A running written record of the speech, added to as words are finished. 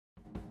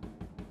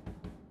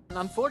And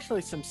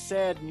unfortunately, some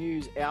sad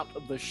news out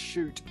of the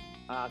chute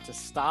to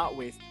start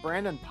with.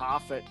 Brandon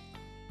Parfitt.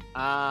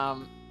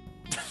 Sorry.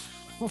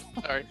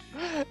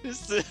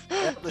 This is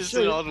just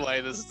chute. an odd way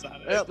to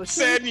start it.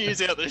 Sad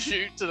news out the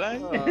chute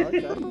today. Oh,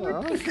 okay. All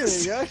right. There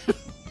you go.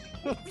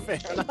 Fair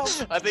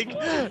enough. I think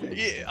I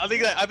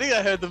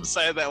heard them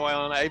say it that way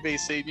on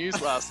ABC News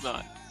last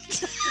night.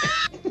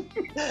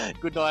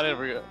 Good night,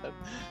 everyone.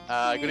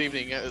 Good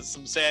evening.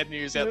 Some sad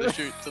news out the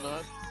chute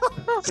tonight.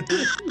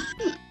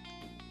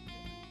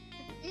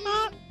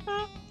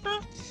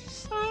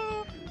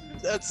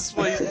 That's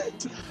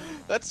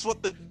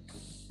what the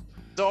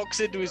doc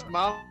said to his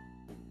mum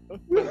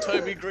when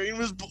Toby Green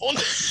was born.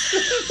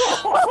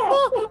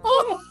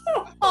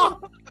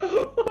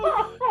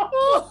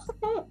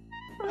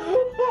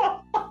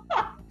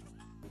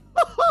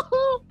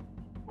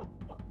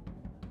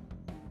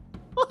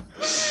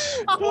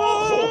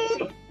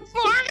 Oh,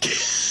 fuck!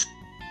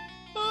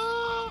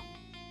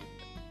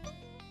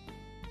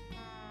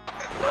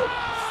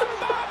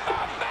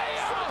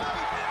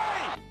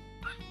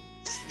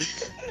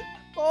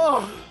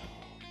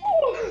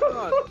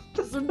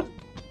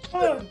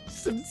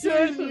 Some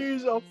sad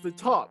news off the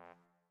top.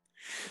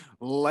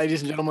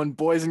 Ladies and gentlemen,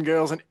 boys and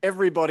girls, and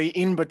everybody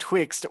in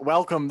betwixt,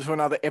 welcome to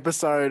another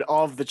episode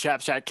of the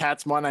Chaps Chat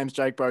Cats. My name's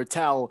Jake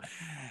Botel,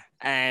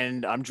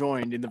 and I'm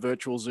joined in the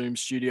virtual Zoom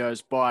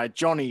studios by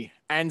Johnny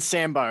and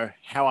Sambo.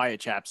 How are you,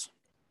 chaps?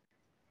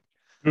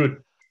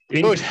 Good.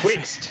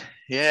 Betwixt.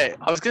 Yeah,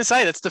 I was going to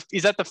say,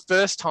 is that the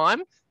first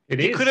time?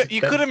 You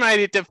could have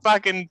made it to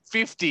fucking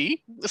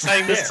 50,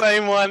 saying the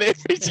same one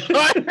every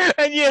time,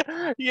 and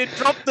you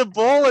dropped the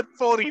ball at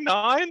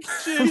 49.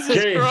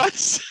 Jesus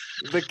Christ!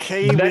 The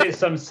key that is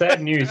some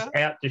sad news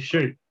out to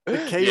shoot. The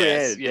key,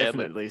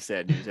 definitely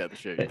sad news out the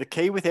shoot. The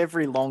key with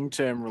every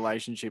long-term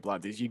relationship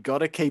like this, you got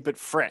to keep it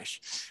fresh.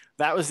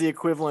 That was the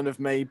equivalent of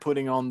me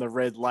putting on the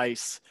red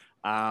lace.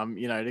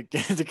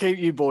 To keep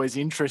you boys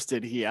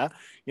interested here.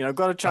 I've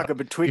got to chuck a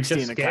betwixt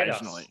in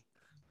occasionally.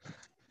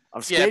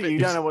 I've scared you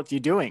don't know what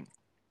you're doing.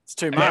 It's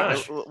too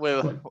much.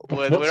 We're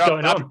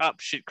up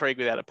shit creek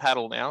without a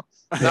paddle now.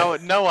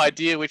 No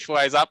idea which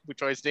way is up,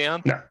 which way is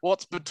down. No.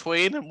 What's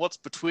between and what's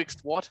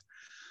betwixt what?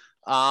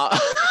 Now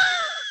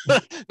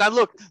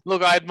look,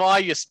 I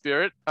admire your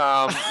spirit.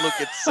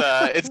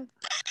 It's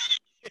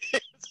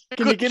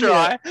Can you give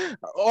try.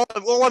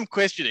 All I'm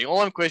questioning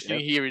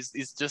here is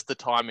just the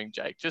timing,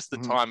 Jake. Just the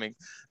timing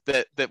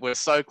that we're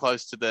so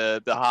close to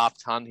the half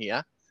ton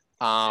here.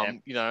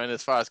 And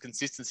as far as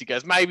consistency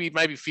goes,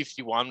 maybe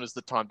 51 was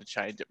the time to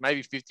change it.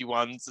 Maybe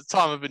 51's the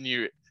time of a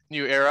new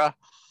era.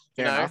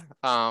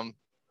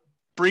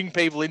 Bring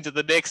people into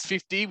the next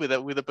 50 with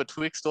a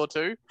betwixt or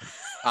two.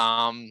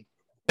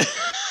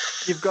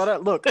 You've got to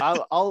look.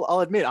 I'll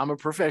admit I'm a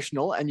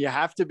professional, and you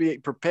have to be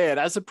prepared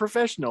as a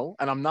professional,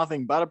 and I'm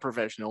nothing but a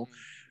professional,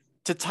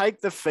 to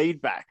take the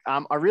feedback.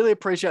 I really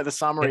appreciate the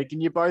summary. Can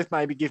you both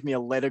maybe give me a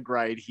letter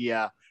grade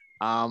here?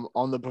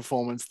 On the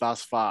performance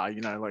thus far,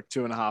 like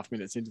 2.5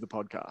 minutes into the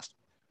podcast.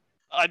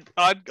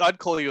 I'd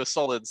call you a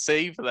solid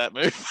C for that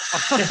move.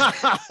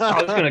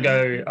 I was going to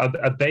go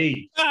a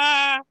B.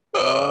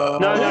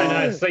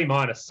 No, C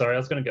minus. Sorry, I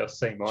was going to go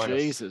C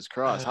minus. Jesus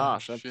Christ,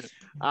 harsh.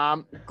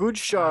 Good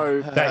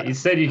show. That you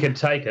said you can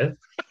take it.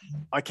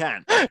 I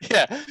can.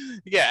 Yeah.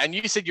 And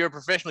you said you're a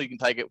professional. You can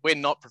take it. We're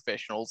not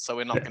professionals, so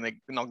we're not going to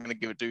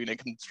give it to you in a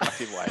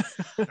constructive way.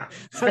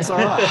 That's all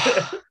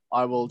right.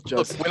 I will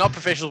just. Look, we're not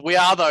professionals. We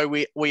are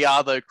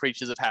though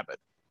creatures of habit,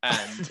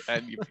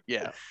 and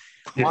yeah.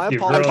 I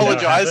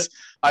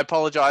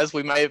apologize.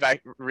 We may have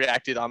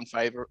reacted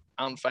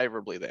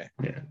unfavorably there.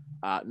 Yeah.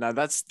 No,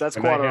 that's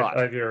quite all right.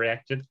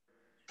 Overreacted.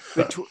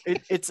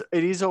 It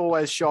is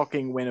always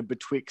shocking when a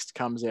betwixt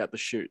comes out the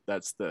chute.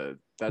 That's the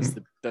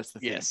thing.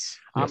 Yes.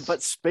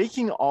 But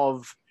speaking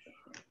of,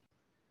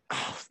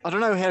 I don't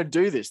know how to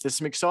do this. There's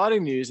some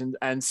exciting news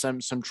and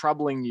some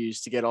troubling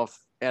news to get out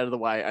of the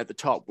way at the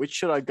top. Which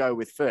should I go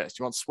with first?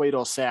 You want sweet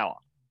or sour?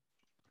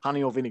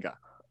 Honey or vinegar?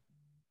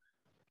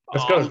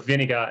 Let's go with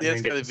vinegar.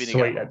 Let's go with vinegar.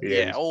 Sweet at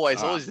the end.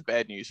 Always the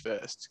bad news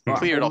first. Right.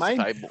 Clear it off the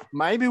table.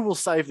 Maybe we'll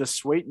save the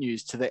sweet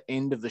news to the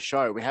end of the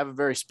show. We have a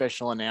very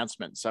special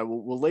announcement, so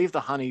we'll leave the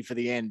honey for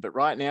the end. But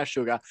right now,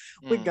 sugar,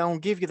 we're going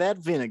to give you that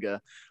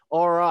vinegar.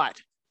 All right.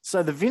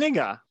 So the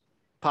vinegar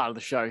part of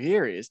the show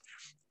here is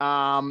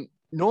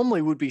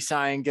normally would be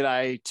saying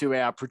g'day to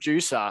our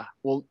producer.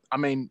 Well, I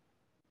mean,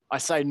 I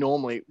say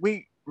normally.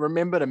 We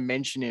remember to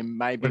mention him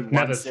maybe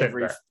once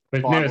every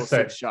 5 or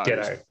 6 shows.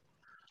 G'day.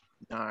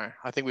 No,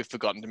 I think we've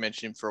forgotten to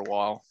mention him for a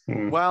while.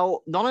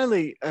 Well, not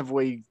only have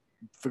we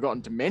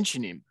forgotten to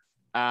mention him,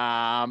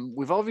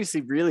 we've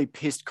obviously really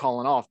pissed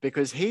Colin off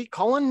because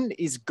Colin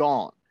is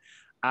gone.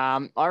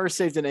 I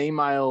received an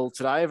email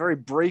today, a very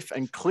brief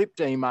and clipped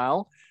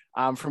email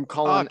from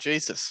Colin. Oh,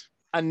 Jesus.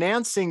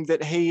 Announcing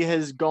that he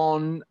has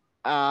gone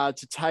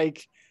to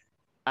take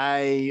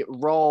a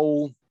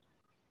role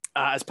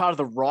as part of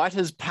the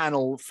writers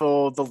panel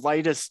for the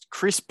latest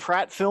Chris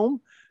Pratt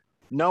film.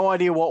 No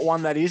idea what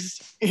one that is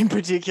in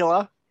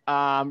particular.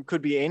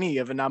 Could be any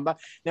of a number.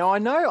 Now,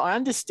 I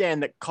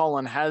understand that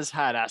Colin has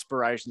had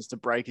aspirations to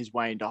break his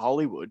way into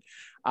Hollywood,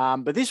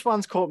 but this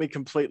one's caught me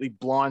completely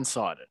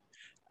blindsided.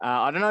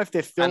 I don't know if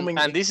they're filming.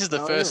 And this is the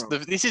first. Or...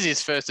 This is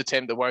his first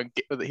attempt that won't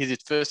get. His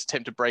first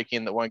attempt to break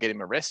in that won't get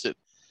him arrested.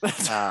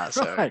 That's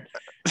right.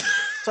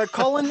 So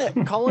Colin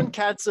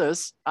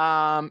Katzis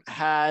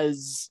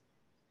has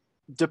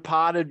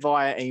departed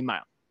via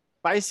email.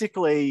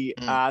 Basically,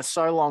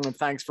 so long and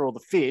thanks for all the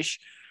fish.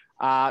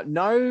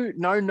 No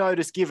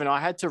notice given. I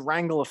had to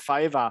wrangle a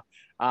favor.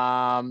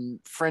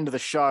 Friend of the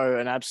show,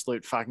 an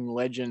absolute fucking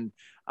legend,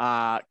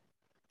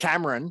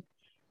 Cameron,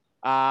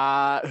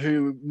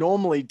 who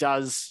normally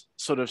does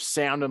sort of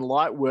sound and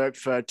light work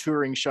for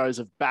touring shows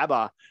of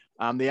BABA,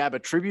 the ABBA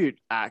Tribute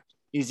Act,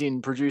 is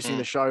in producing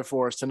the show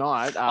for us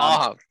tonight.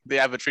 The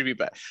ABBA Tribute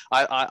Act.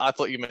 I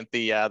thought you meant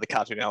the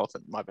cartoon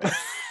elephant. My bad.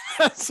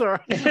 Sorry.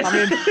 I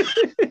mean,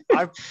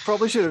 I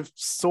probably should have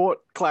sought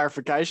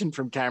clarification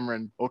from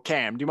Cameron or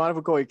Cam. Do you mind if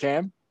I call you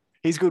Cam?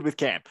 He's good with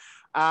Cam.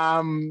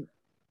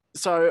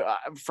 So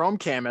from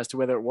Cam as to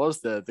whether it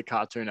was the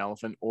cartoon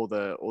elephant or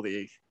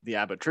the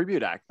ABBA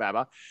Tribute Act,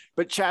 Baba.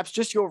 But Chaps,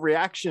 just your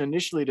reaction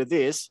initially to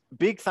this.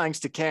 Big thanks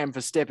to Cam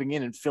for stepping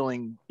in and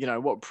filling,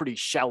 what pretty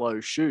shallow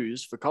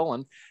shoes for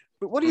Colin.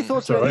 But what are your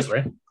thoughts about this?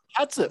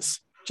 Katzis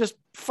just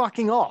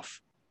fucking off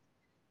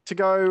to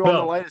go on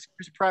the latest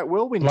Chris Pratt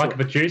whirlwind. Like a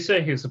producer,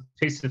 he was a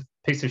piece of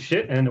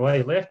shit, and the way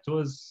he left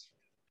was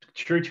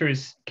true to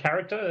his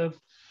character of,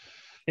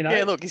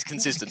 Yeah, look, he's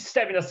consistent.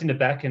 Stabbing us in the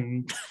back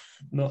and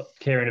not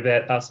caring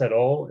about us at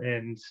all.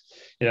 And,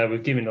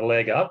 we've given him a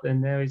leg up,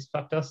 and now he's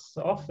fucked us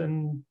off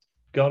and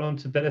gone on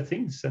to better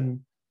things.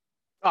 And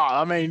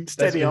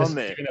steady on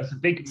there.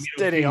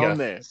 Steady on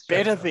there.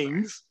 Better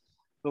things.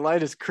 The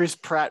latest Chris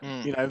Pratt,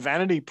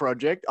 vanity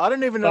project. I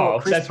don't even know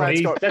what Chris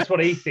Pratt's got. That's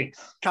what he thinks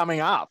coming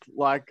up.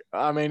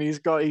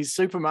 He's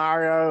Super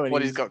Mario, and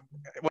what he's got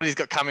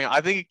coming up.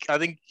 I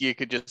think you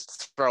could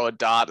just throw a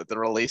dart at the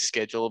release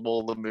schedule of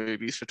all the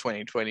movies for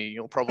 2020.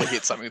 You'll probably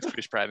hit something with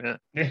Chris Pratt in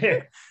it.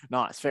 Yeah,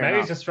 nice. Fair maybe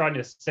enough. he's just throwing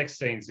just sex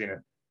scenes in it.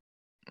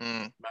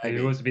 Maybe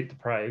he was a bit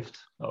depraved.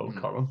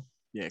 Colin.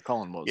 Yeah,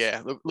 Colin was.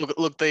 Yeah,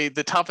 look.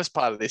 The toughest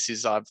part of this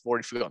is I've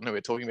already forgotten who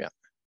we're talking about.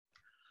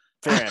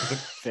 Fair.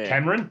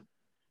 Cameron.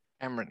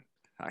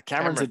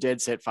 Cameron's a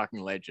dead set fucking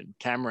legend.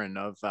 Cameron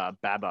of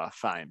BABA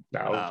fame.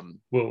 No,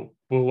 we'll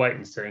wait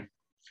and see.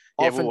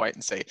 Yeah, we'll wait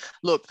and see.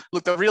 Look.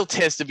 The real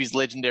test of his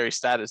legendary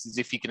status is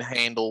if he can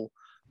handle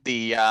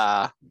the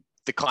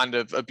kind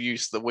of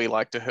abuse that we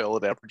like to hurl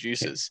at our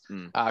producers.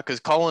 Because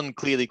Colin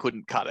clearly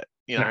couldn't cut it.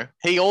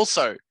 He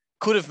also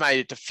could have made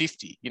it to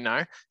 50.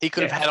 He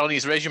could have had on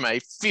his resume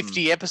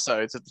 50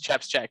 episodes of the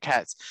Chaps Chat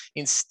Cats.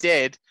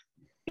 Instead,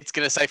 it's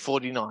going to say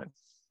 49.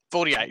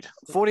 48,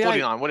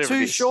 49, whatever too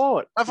it is.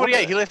 Short. No,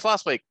 48. He left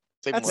last week.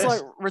 That's like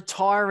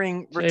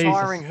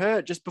retiring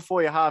hurt just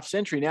before your half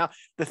century. Now,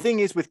 the thing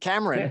is with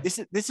Cameron, this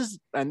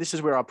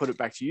is where I put it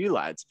back to you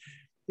lads.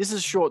 This is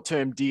a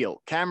short-term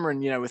deal. Cameron,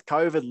 with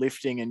COVID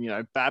lifting and,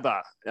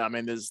 BABA,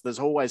 there's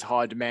always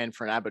high demand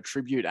for an ABBA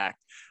tribute act.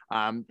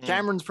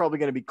 Cameron's probably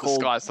going to be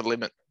called. The sky's the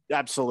limit.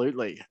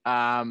 Absolutely.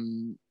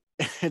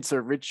 It's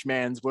a rich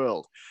man's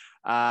world.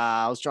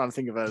 I was trying to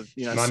think of a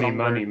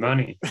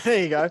money.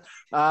 There you go.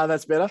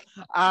 That's better.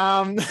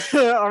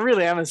 I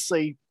really am a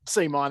C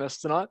minus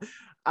tonight.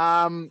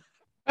 But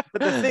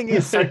the thing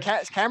is, so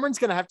Cameron's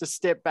going to have to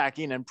step back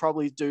in and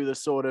probably do the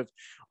sort of,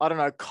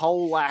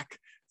 Colac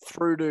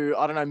through to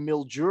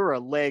Mildura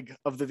leg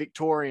of the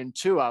Victorian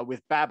tour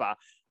with BABA,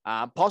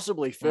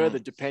 possibly further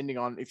depending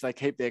on if they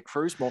keep their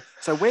crew small.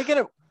 So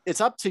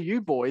it's up to you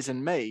boys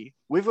and me.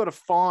 We've got to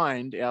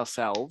find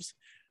ourselves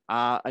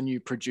a new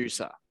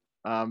producer.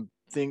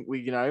 Think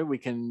we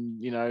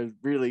can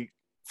really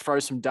throw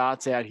some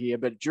darts out here,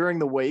 but during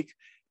the week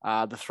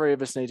the three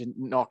of us need to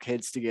knock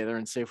heads together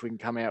and see if we can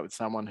come out with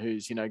someone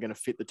who's going to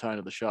fit the tone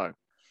of the show.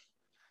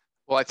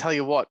 Well, I tell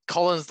you what,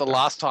 Colin's the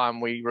last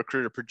time we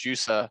recruit a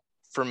producer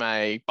from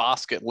a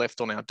basket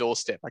left on our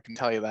doorstep. I can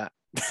tell you that.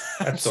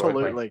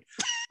 Absolutely.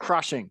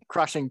 Crushing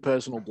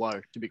personal blow,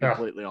 to be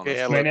completely honest.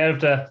 Yeah,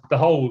 out of the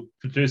whole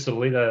producer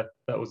leader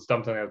that was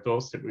dumped on our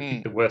doorstep, we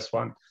picked the worst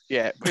one.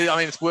 Yeah,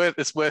 it's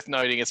worth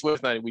noting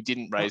we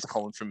didn't raise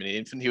Colin from an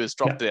infant. He was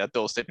dropped at our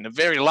doorstep in a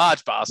very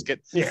large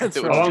basket. Yeah,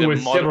 along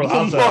with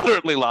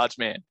moderately large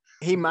man.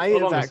 He may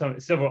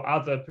have several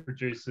other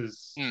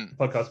producers,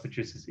 podcast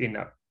producers in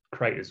that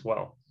crate as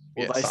well.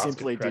 Well, they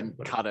simply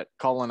didn't cut it.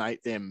 Colin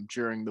ate them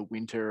during the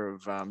winter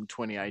of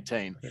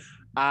 2018.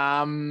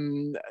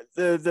 The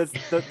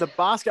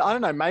basket, I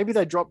don't know, maybe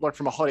they dropped like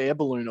from a hot air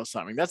balloon or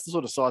something. That's the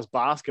sort of size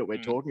basket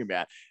we're talking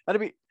about.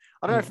 That'd be,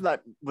 I don't know if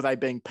were they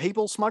being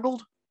people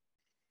smuggled?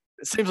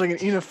 It seems like an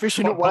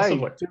inefficient way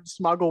to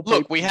smuggle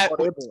people.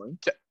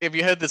 Look, have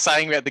you heard the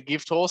saying about the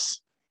gift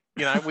horse?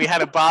 We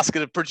had a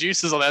basket of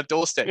producers on our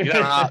doorstep. You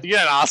don't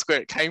ask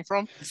where it came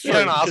from. You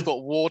don't ask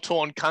what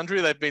war-torn country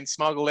they've been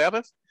smuggled out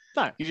of.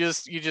 No, you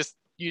just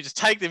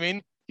take them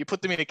in, you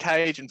put them in a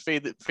cage and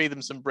feed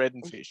them some bread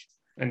and fish.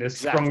 And the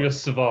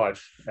strongest survive.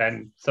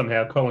 And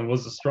somehow Colin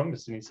was the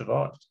strongest and he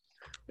survived.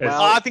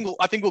 Well, I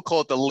think we'll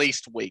call it the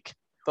least weak.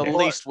 The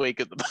least weak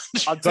of the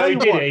bunch. I'll tell you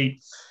did what.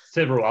 eat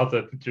several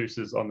other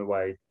producers on the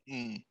way.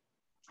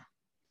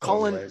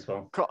 Colin, as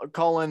well.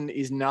 Colin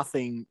is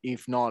nothing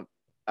if not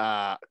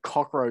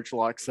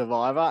cockroach-like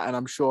survivor, and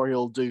I'm sure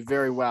he'll do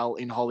very well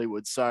in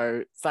Hollywood.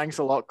 So thanks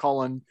a lot,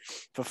 Colin,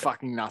 for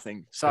fucking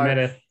nothing. So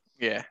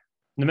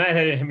no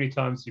matter how many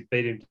times you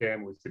beat him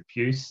down with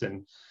abuse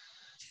and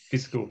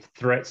physical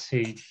threats,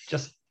 he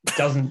just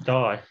doesn't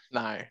die.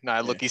 No.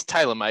 Look, he's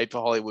tailor-made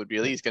for Hollywood.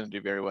 Really, he's going to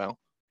do very well.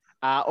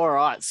 All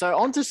right. So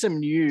on to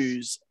some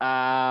news.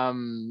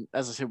 As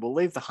I said, we'll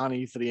leave the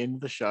honey for the end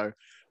of the show,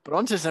 but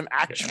on to some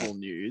actual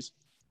news.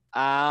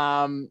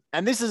 And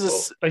this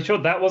is are you sure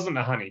that wasn't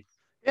the honey?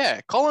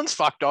 Yeah, Colin's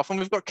fucked off, and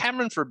we've got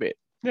Cameron for a bit.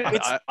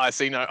 Yeah. I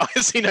see no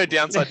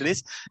downside to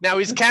this. Now,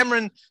 is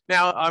Cameron?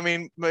 Now, I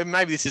mean,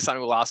 maybe this is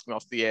something we'll ask him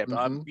off the air,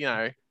 but with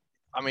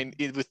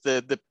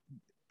the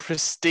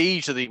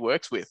prestige that he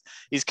works with,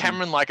 is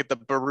Cameron like at the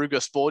Baruga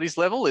Sporties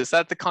level? Is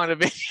that the kind of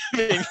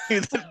venue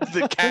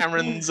that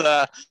Cameron's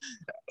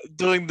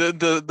doing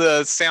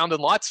the sound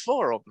and lights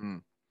for?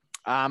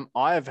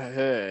 I have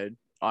heard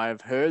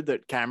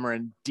that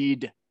Cameron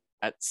did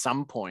at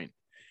some point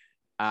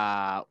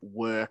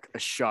work a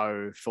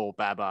show for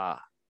Baba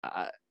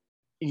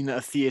in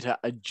a theatre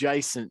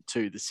adjacent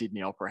to the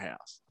Sydney Opera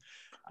House.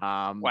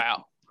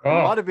 Wow. It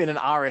might have been an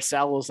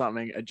RSL or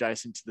something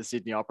adjacent to the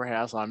Sydney Opera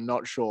House. I'm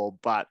not sure,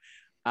 but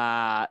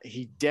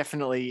he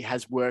definitely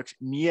has worked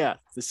near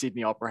the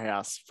Sydney Opera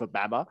House for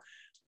Baba.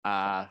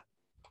 So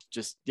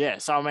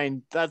I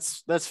mean,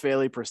 that's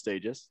fairly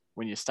prestigious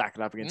when you stack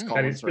it up against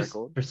Colin's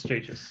record.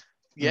 Prestigious.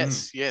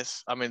 Yes.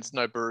 I mean, it's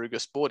no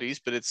Baruga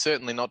Sporties, but it's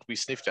certainly not to be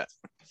sniffed at.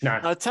 No.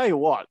 I'll tell you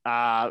what,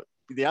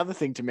 the other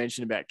thing to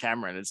mention about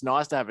Cameron, it's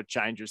nice to have a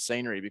change of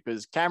scenery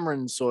because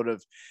Cameron sort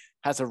of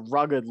has a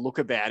rugged look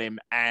about him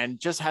and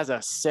just has a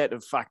set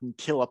of fucking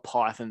killer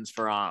pythons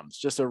for arms.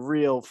 Just a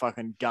real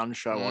fucking gun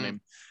show on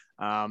him.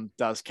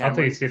 Does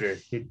Cameron. I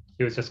think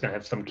he was just going to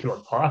have some killer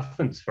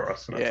pythons for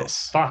us. And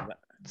yes. I thought, fuck,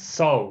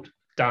 sold.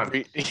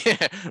 Done.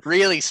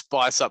 Really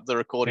spice up the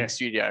recording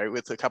studio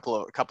with a couple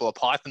of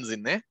pythons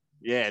in there.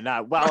 Yeah,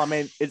 no. Well, I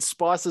mean, it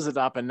spices it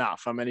up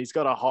enough. I mean, he's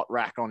got a hot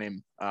rack on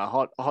him,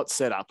 hot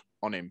setup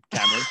on him,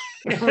 Cameron.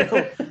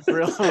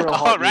 real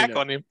hot rack unit.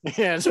 on him.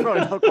 Yeah, it's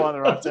probably not quite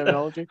the right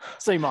terminology.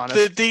 C minus.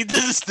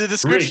 The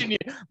description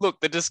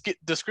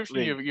description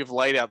you've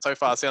laid out so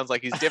far sounds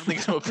like he's definitely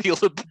going to appeal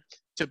to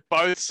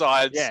both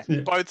sides,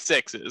 both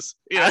sexes.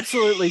 You know,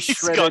 absolutely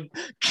shredded. He's got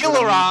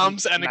killer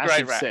arms and a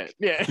great rack. Set.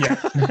 Yeah.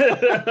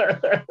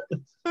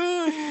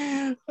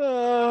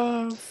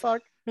 Oh,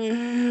 fuck.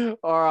 All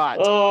right.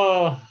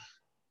 Oh,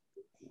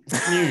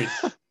 news.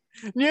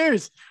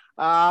 News.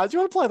 Do you want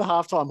to play the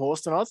halftime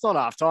horse tonight? It's not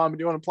halftime, but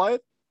do you want to play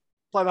it?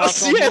 Play the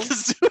halftime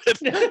horse?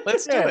 Let's do it.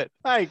 Let's do it.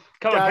 Hey,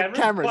 come on,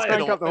 Cameron,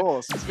 crank up the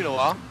horse. It's been a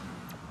while.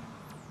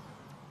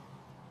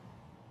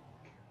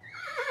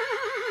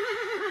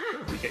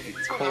 You get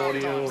your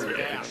cordial, you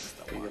get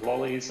your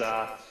lollies,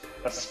 a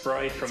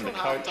spray from the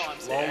coach.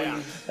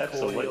 Lollies,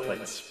 absolutely.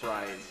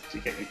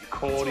 You get your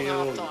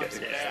cordial, you get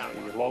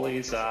your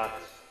lollies, a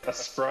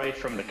spray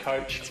from the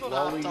coach.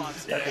 Lollies,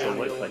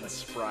 absolutely.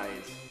 That's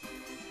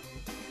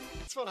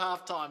what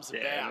halftime's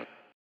about.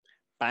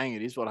 Bang,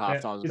 it is what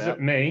halftime's about. Is it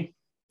me?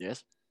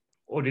 Yes.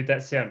 Or did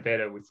that sound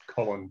better with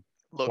Colin?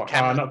 Look,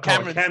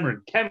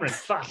 Cameron.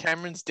 Fuck.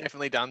 Cameron's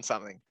definitely done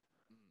something.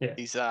 Yeah,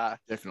 he's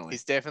definitely.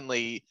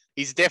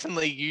 He's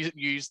definitely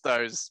used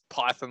those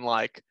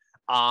Python-like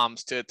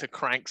arms to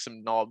crank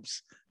some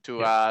knobs,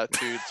 to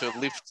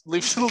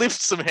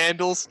lift some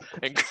handles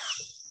and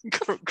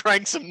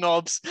crank some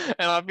knobs,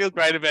 and I feel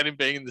great about him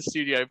being in the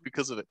studio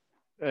because of it.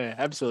 Yeah,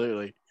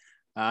 absolutely.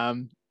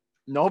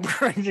 Knob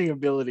cranking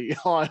ability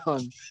high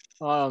on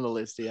the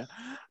list here.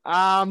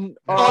 On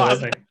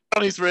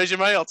his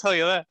resume, I'll tell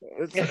you that.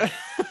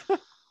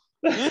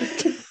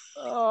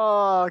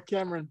 Oh,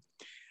 Cameron.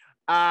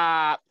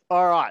 All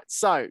right.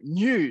 So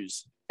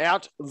news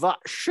out the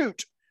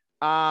chute.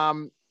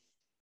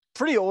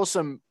 Pretty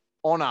awesome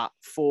honor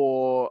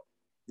for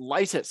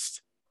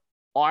latest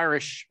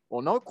Irish,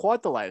 or not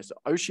quite the latest.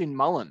 Oisin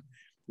Mullen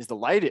is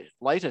the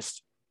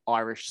latest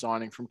Irish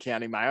signing from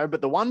County Mayo,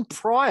 but the one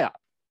prior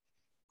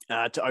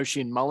to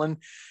Oisin Mullen,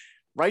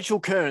 Rachel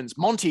Kearns,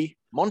 Monty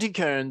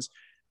Kearns,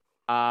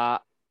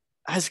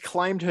 has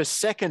claimed her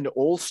second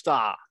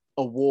All-Star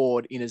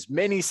award in as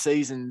many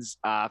seasons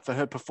for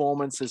her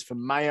performances for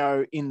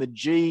Mayo in the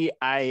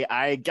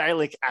GAA,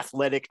 Gaelic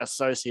Athletic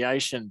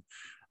Association,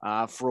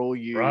 for all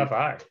you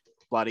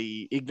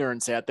bloody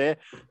ignorance out there.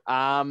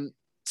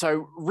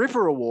 So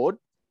Ripper Award,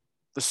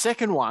 the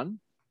second one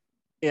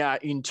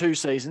in 2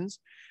 seasons.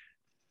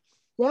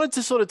 Wanted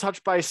to sort of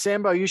touch base.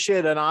 Sambo, you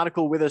shared an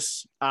article with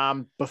us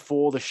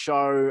before the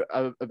show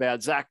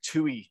about Zach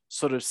Toohey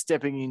sort of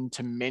stepping in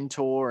to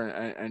mentor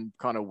and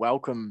kind of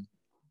welcome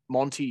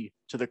Monty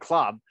to the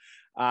club.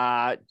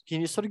 Can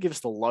you sort of give us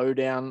the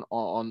lowdown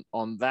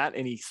on that?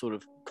 Any sort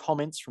of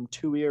comments from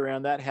Toohey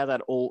around that, how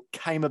that all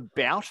came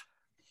about?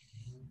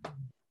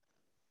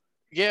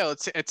 Yeah,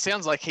 it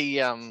sounds like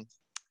he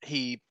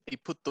he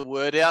put the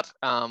word out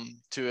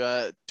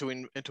to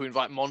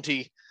invite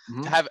Monty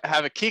to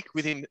have a kick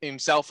with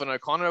himself and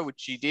O'Connor,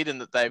 which he did,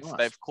 and that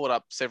they've caught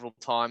up several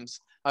times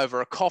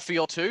over a coffee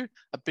or two,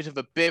 a bit of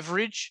a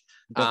beverage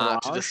to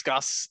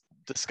discuss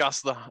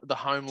the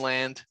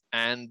homeland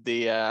and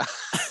the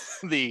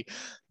the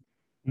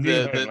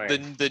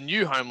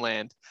new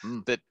homeland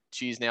that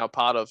she's now a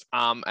part of.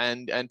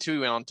 And Tui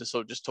went on to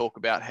sort of just talk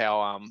about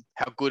how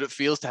good it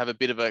feels to have a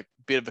bit of a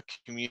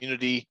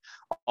community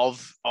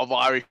of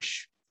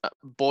Irish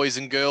boys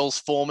and girls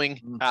forming,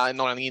 not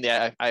only in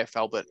the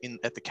AFL but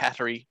at the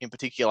Cattery in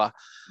particular,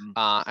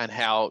 and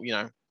how, you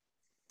know,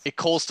 it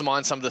calls to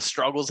mind some of the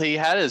struggles he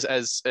had as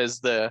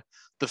the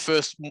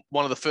first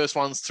one of the first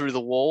ones through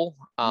the wall,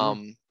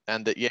 and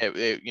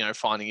that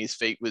finding his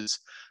feet was,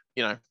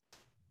 you know,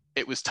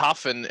 it was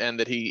tough, and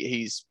that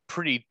he's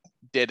pretty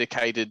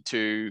dedicated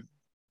to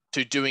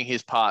doing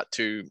his part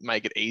to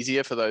make it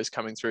easier for those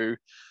coming through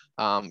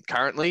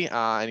currently,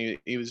 and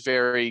he was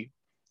very,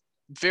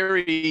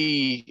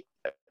 very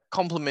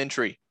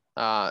complimentary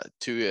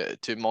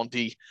to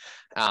Monty's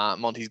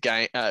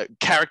game,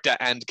 character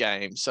and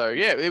game. So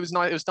yeah, it was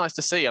nice. It was nice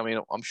to see. I mean,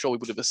 I'm sure we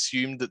would have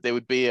assumed that there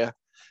would be a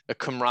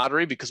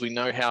camaraderie, because we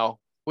know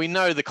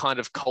the kind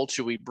of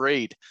culture we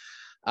breed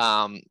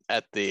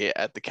at the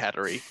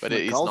Cattery, but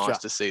it is nice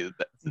to see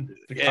that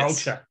the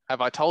culture.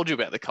 Have I told you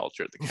about the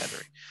culture at the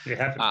Cattery? You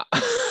haven't.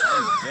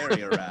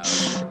 Very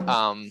aroused.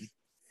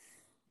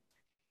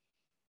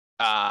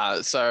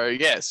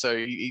 So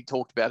he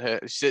talked about her.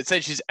 She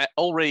said she's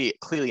already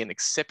clearly an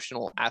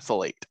exceptional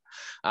athlete.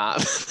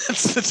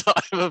 That's the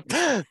type of.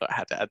 I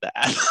had to add that.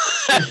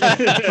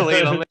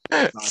 Athlete on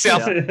there.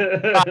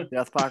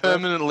 South Park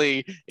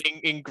permanently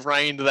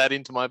ingrained that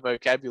into my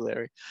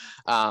vocabulary.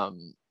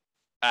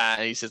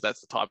 And he says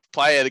that's the type of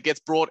player that gets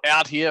brought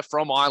out here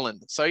from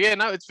Ireland. So yeah,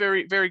 no, it's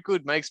very, very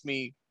good. Makes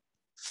me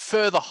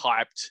further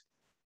hyped.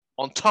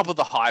 On top of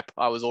the hype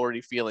I was already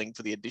feeling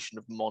for the addition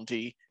of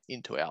Monty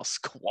into our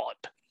squad.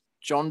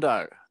 John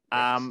Doe,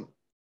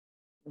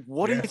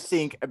 what do you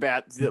think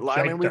about the, like,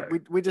 I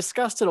mean, we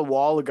discussed it a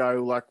while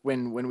ago, like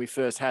when we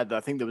first had that.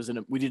 I think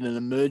we did an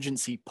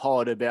emergency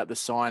pod about the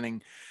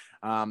signing.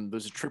 There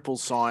was a triple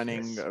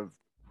signing of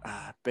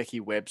Becky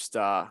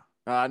Webster.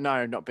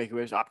 No, not Becky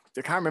Webster.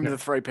 I can't remember the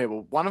three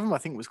people. One of them, I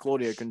think, was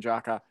Claudia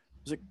Gonjaka.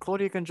 Was it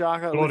Claudia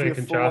Gonjaka? Claudia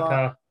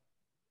Gonjaka,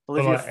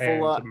 Olivia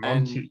Fuller,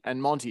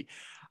 and Monty.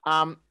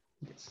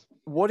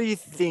 What do you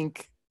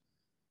think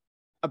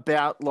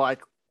about,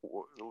 like,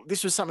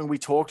 this was something we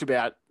talked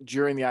about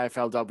during the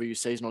AFLW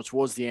season, or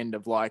towards the end,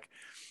 of like,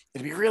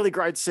 it'd be really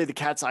great to see the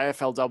Cats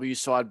AFLW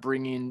side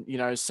bring in, you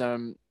know,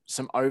 some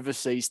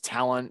overseas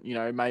talent, you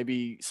know,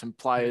 maybe some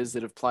players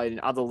that have played in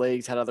other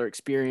leagues, had other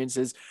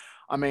experiences.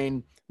 I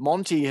mean,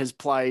 Monty has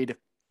played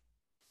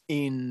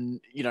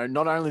in, you know,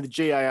 not only the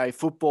GAA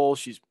football,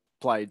 she's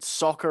played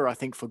soccer, I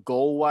think, for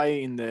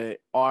Galway in the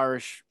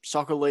Irish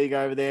Soccer League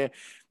over there.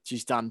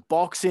 She's done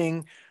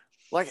boxing.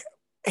 Like,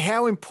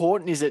 how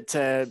important is it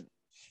to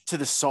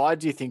the side,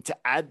 do you think, to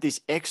add this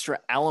extra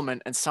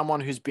element and someone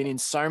who's been in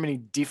so many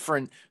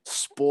different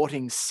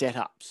sporting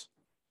setups?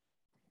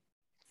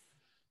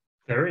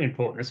 Very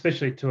important,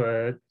 especially to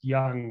a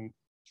young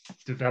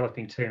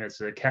developing team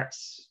as a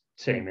Cats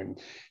team. And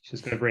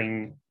she's going to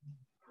bring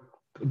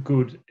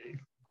good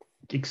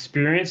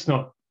experience,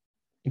 not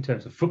in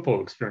terms of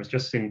football experience,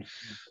 just in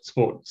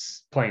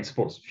sports, playing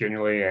sports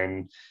generally,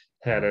 and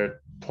how to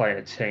play in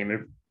a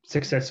team,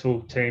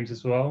 successful teams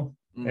as well.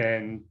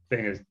 And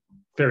being a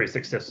very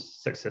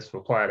successful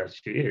player that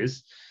she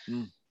is,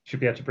 she'll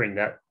be able to bring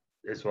that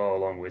as well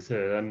along with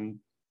her. And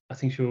I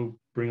think she'll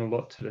bring a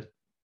lot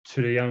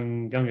to the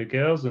younger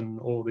girls and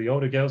all the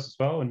older girls as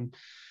well. And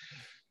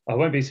I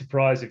won't be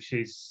surprised if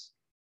she's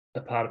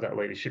a part of that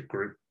leadership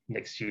group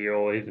next year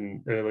or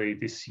even early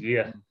this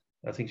year.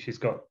 I think she's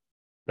got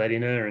that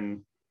in her,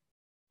 and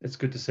it's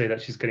good to see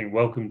that she's getting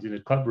welcomed in the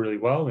club really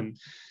well. And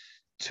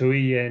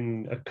Tui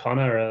and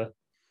O'Connor are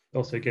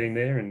also getting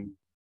there and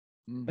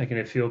making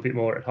her feel a bit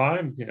more at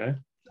home. You know,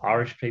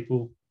 Irish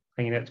people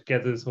hanging out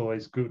together is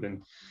always good,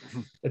 and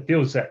it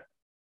builds that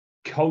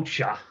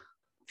culture,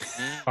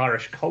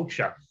 Irish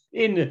culture.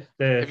 In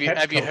the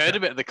have you heard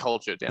about the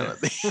culture down at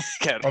the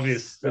Academy?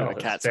 Obviously, the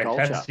Cats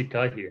fantastic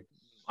culture. Idea.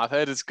 I've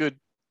heard it's good.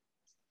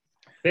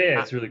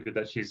 Yeah, it's really good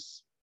that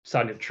she's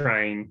starting to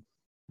train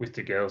with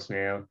the girls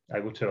now,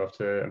 able to,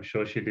 after, I'm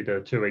sure she did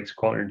a 2 weeks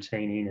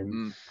quarantining,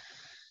 and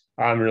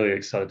I'm really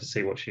excited to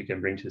see what she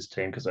can bring to this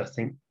team, because I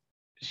think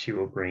she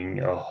will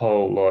bring a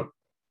whole lot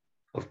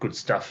of good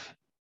stuff.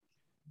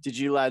 Did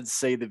you lads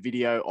see the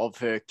video of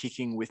her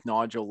kicking with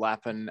Nigel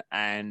Lappin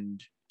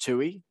and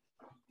Tui?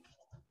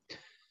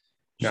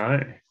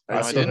 No,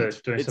 I saw her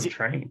doing some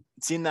training.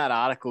 It's in that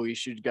article. You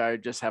should go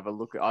just have a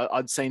look.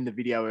 I'd seen the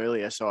video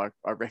earlier, so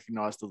I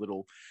recognized the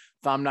little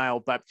thumbnail,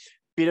 but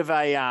bit of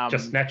a...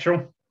 just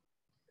natural?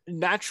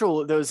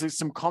 Natural. There was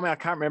some comment. I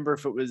can't remember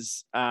if it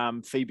was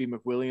Phoebe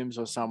McWilliams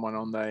or someone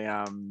on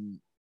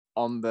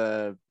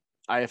the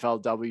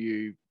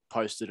AFLW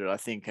posted it, I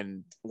think,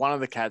 and one of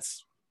the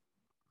Cats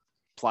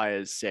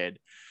players said,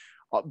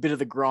 a bit of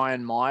the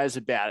Brian Myers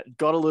about it.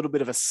 Got a little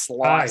bit of a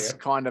slice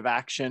kind of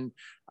action.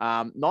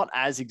 Not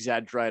as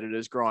exaggerated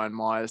as Brian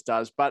Myers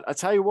does, but I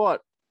tell you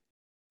what,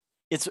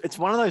 it's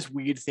one of those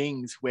weird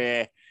things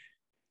where,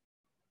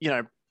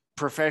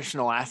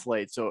 professional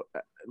athletes or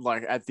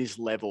like at this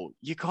level,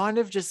 you kind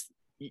of just,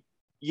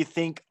 you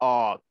think,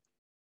 oh,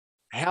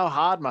 how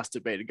hard must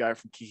it be to go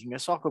from kicking a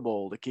soccer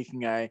ball to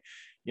kicking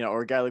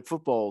or a Gaelic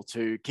football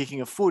to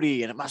kicking a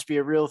footy, and it must be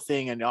a real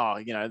thing. And,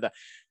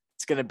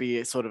 it's going to be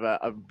a sort of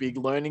a big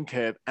learning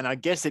curve. And I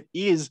guess it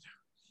is,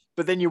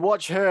 but then you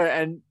watch her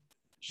and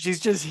she's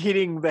just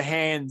hitting the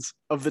hands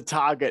of the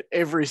target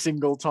every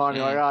single time.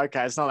 You're like, oh,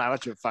 okay, it's not that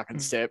much of a fucking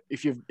step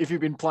if you've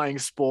been playing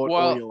sport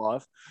all your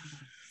life.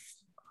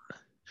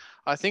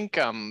 I think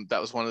that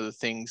was one of the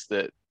things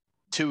that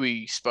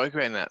Tui spoke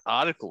about in that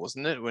article,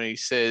 wasn't it? When he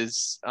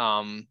says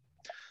that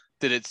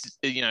it's,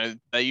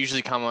 they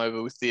usually come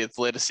over with the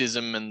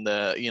athleticism and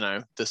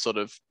the sort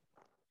of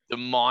the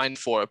mind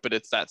for it, but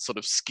it's that sort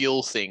of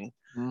skill thing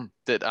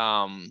that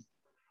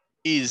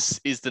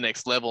is the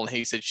next level. And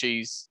he said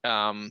she's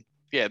the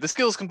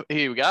skills.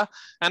 Here we go.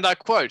 And I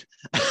quote,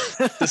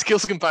 the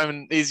skills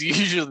component is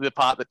usually the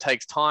part that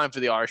takes time for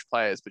the Irish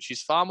players, but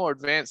she's far more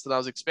advanced than I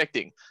was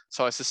expecting.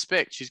 So I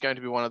suspect she's going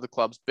to be one of the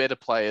club's better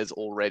players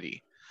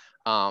already.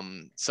 I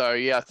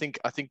think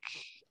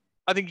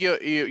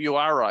you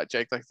are right,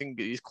 Jake. I think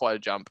it is quite a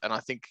jump, and I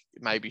think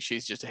maybe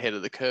she's just ahead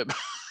of the curve.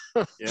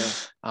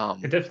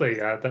 Definitely.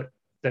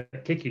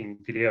 That kicking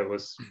video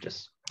was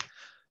just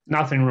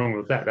nothing wrong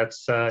with that.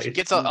 That's it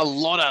gets a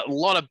lot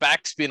of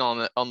backspin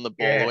on the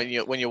ball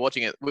when you're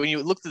watching it. When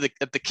you look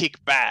at the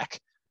kick back,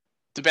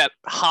 it's about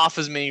half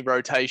as many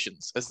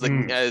rotations as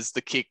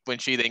the kick when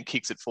she then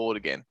kicks it forward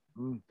again.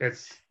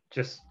 It's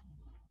just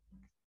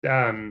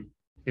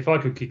if I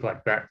could kick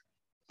like that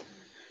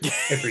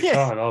every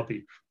time, I'll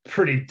be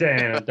pretty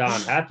damn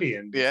happy.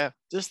 And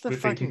just the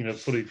we've been kicking a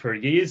footy for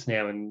years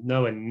now, and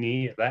nowhere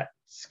near that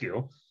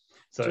skill.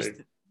 So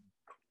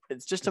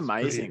it's just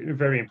amazing,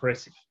 very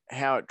impressive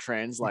how it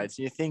translates.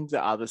 You think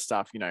the other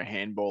stuff,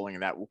 handballing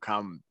and that will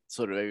come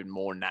sort of even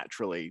more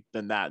naturally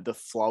than that, the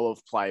flow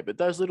of play. But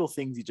those little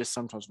things you just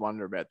sometimes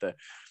wonder about,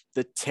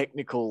 the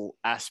technical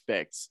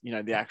aspects,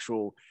 the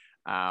actual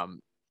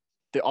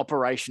the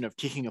operation of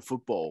kicking a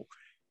football,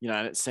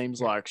 and it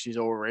seems like she's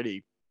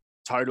already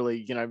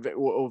totally,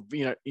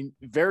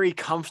 very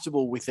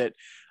comfortable with it.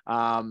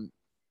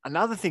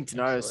 Another thing to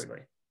notice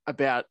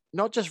about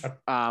not just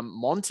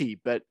Monty,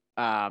 but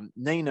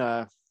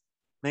Nina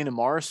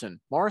Morrison.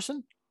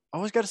 I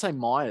always got to say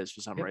Myers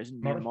for some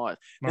reason.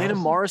 Nina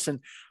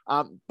Morrison.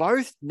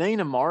 Both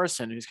Nina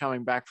Morrison, who's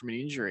coming back from an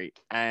injury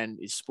and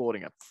is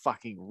sporting a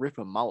fucking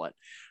ripper mullet,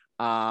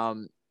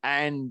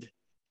 and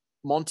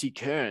Monty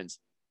Kearns,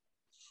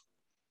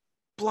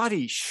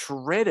 bloody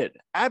shredded,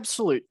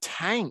 absolute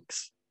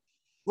tanks.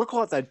 Look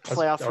like they'd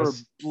plow through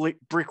a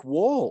brick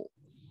wall.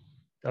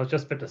 I was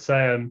just about to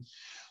say,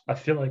 I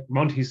feel like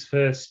Monty's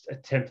first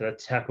attempt at a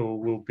tackle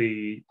will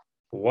be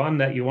one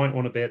that you won't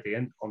want to be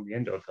on the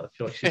end of. I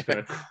feel like she's going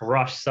to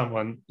crush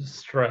someone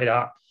straight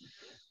up.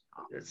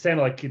 It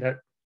sounded like in that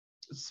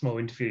small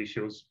interview, she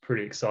was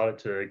pretty excited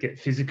to get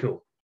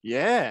physical.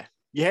 Yeah.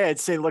 Yeah, it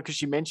seemed like, because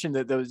she mentioned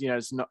that there was,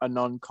 it's not a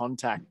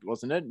non-contact,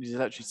 wasn't it?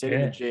 She said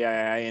in the GAA.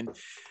 And,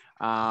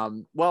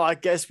 I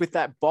guess with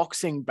that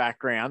boxing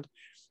background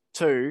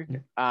too,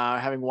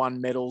 having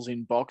won medals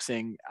in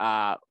boxing,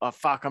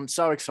 I'm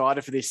so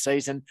excited for this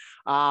season.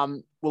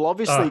 We'll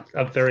obviously...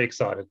 I'm very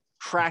excited.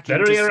 Crack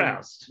very into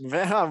aroused.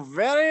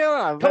 Very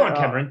aroused. Come on,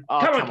 Cameron.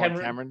 Come on,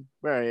 Cameron.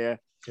 Where are you?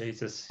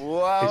 Jesus.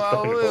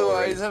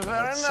 Wow, he's very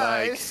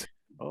nice.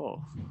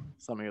 Oh,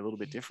 something a little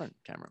bit different,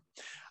 Cameron.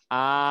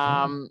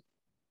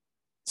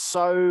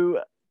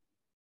 So,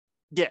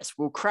 yes,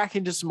 we'll crack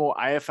into some more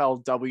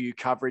AFLW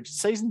coverage. The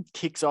season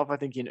kicks off, I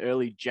think, in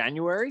early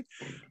January.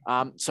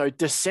 So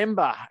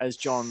December, as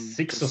John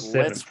 6 or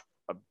 7. Let's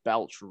a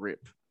belch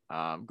rip.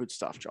 Good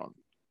stuff, John.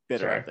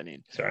 Better out than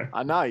in. Sorry.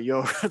 I know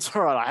it's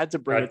all right. I had to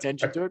bring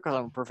attention to it because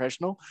I'm a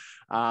professional.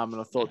 And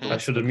I thought I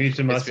should have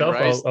muted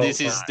myself.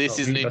 This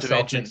is an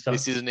intervention.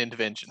 This is an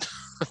intervention.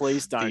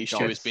 Please don't.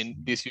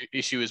 This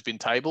issue has been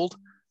tabled.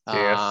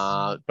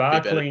 Yes.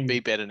 Be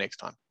better next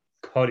time.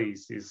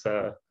 Coddies is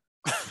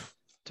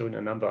doing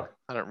a number.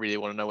 I don't really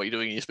want to know what you're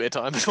doing in your spare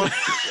time.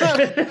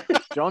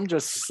 John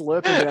just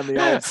slurping down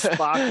the old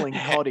sparkling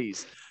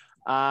coddies.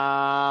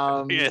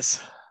 Yes.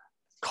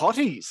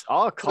 Cotties.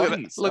 Oh,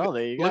 cotties.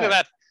 There you go. Look at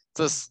that.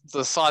 It's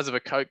the size of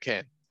a Coke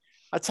can.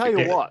 I tell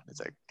you what.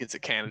 It's a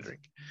can of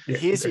drink.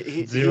 Yeah,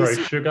 zero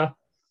sugar.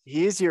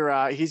 Here's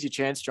your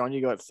chance, John.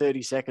 You got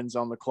 30 seconds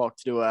on the clock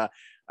to do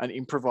an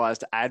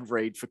improvised ad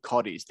read for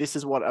Cotties. This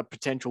is what a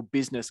potential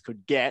business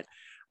could get,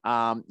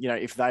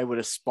 if they were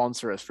to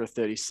sponsor us for a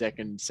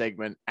 30-second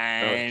segment.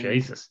 And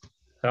Jesus.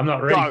 I'm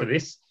not ready for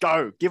this.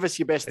 Go. Give us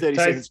your best 30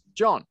 seconds.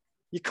 John,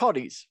 your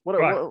Cotties.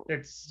 What?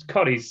 It's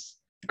Cotties.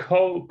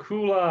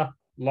 Cooler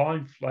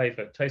lime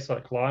flavor. It tastes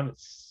like lime.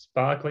 It's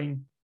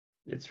sparkling.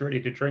 It's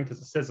ready to drink, as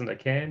it says in the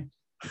can.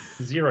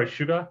 Zero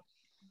sugar.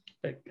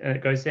 And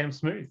it goes down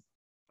smooth.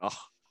 Oh,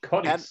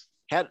 Cotties.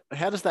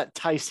 How does that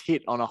taste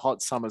hit on a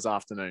hot summer's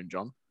afternoon,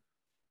 John?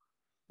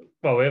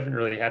 Well, we haven't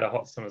really had a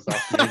hot summer's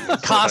afternoon.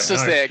 Cast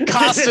us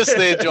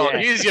there, John.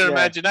 Use your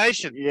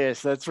imagination.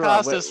 Yes, that's right.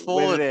 Cast us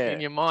forward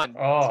in your mind.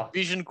 Oh.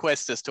 Vision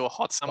quest us to a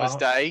hot summer's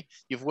day.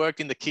 You've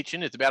worked in the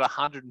kitchen. It's about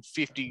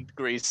 150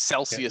 degrees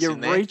Celsius in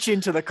there. You reach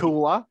into the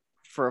cooler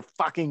for a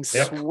fucking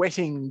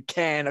sweating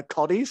can of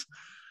coddies.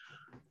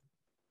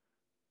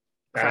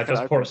 I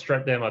just pour it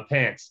straight down my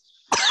pants.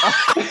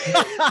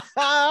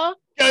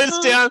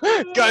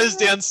 goes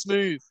down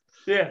smooth.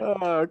 Yeah.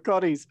 Oh,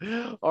 coddies.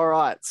 All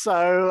right.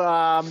 So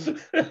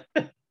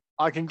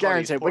I can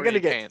guarantee we're going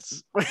to get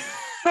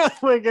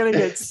we're going to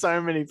get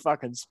so many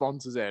fucking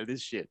sponsors out of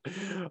this shit.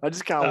 I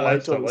just can't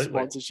wait till the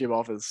sponsorship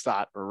offers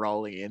start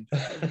rolling in.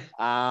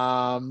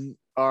 All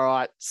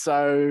right.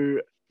 So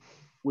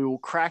we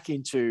will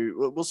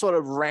we'll sort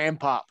of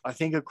ramp up, I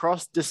think,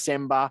 across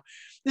December.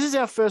 This is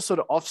our first sort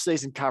of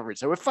off-season coverage.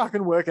 So we're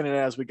fucking working it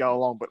out as we go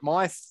along. But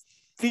my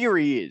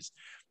theory is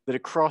that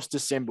across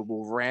December,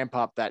 we'll ramp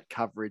up that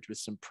coverage with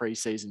some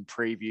preseason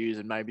previews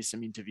and maybe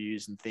some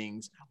interviews and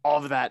things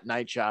of that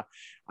nature.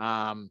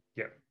 I'd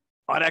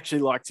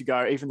actually like to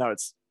go, even though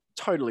it's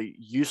totally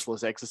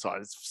useless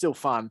exercise, it's still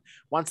fun.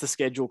 Once the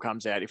schedule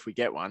comes out, if we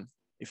get one,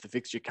 if the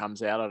fixture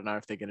comes out, I don't know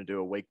if they're going to do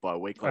a week by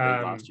week like they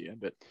did last year.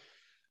 But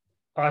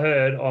I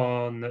heard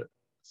on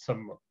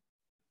some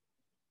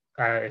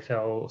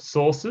AFL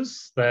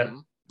sources that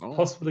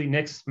possibly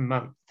next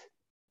month,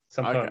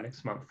 sometime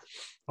next month,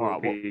 will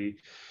be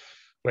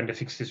when the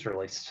fixture's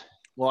released.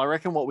 Well, I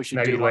reckon what we should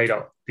maybe do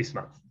later this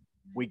month.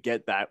 We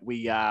get that.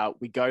 We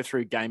go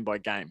through game by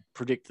game,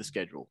 predict the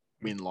schedule,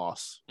 win,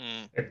 loss.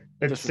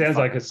 It sounds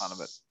like it's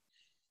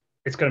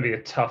going to be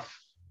a tough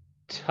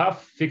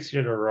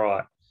fixture to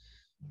write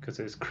because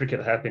there's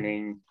cricket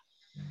happening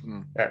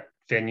at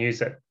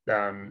venues at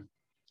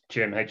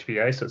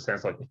GMHBA, so it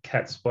sounds like the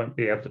Cats won't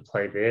be able to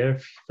play there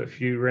for a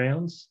few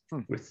rounds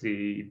with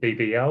the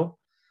BBL.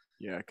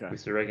 Yeah, okay.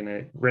 With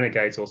the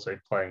Renegades also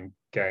playing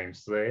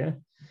games there.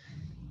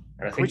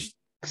 And I think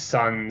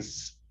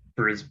Suns,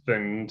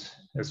 Brisbane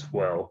as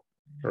well.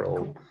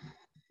 Can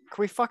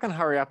we fucking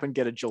hurry up and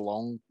get a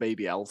Geelong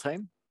BBL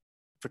team?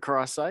 For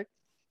Christ's sake.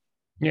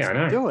 Yeah, I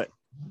know. Do it.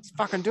 Let's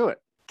fucking do it.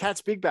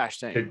 Cats Big Bash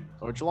team.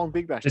 Or Geelong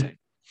Big Bash team.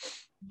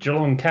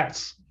 Geelong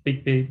Cats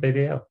Big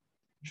BBL.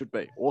 Should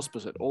be.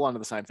 Auspicate. All under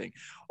the same thing.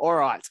 All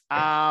right.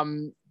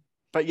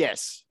 But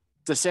yes,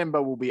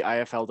 December will be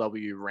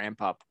AFLW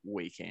ramp-up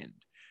weekend.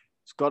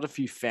 It's got a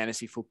few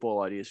fantasy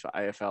football ideas for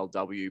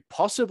AFLW,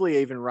 possibly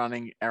even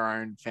running our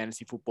own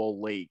fantasy football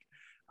league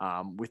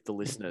with the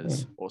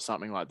listeners or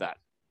something like that.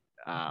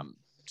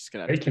 Just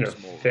gonna Speaking of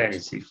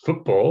fantasy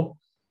football.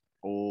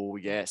 Oh,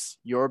 yes.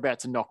 You're about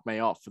to knock me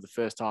off for the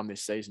first time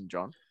this season,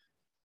 John.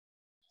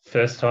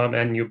 First time,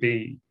 and could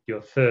be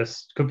your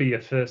first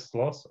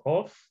loss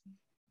of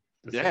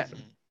the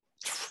season.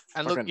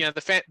 And look, you know,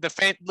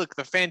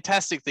 the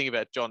fantastic thing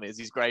about John is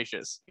he's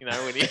gracious. You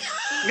know, when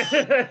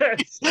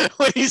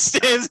he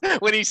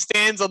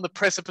stands on the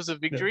precipice of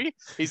victory,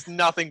 he's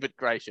nothing but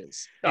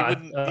gracious.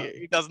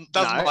 He doesn't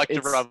like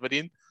to rub it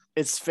in.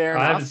 It's fair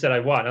enough. I haven't said I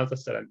won. I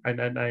just said I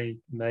may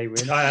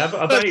win. I've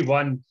only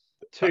won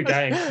 2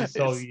 games this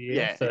whole year.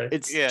 Yeah, so.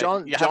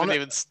 John. You haven't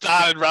even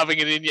started rubbing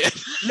it in yet.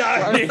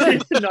 No,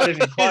 not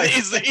even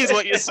close. Is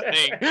what you're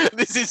saying.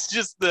 This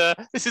is the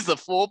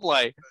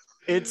foreplay.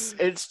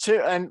 It's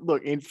 2, and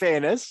look, in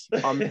fairness,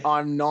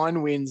 I'm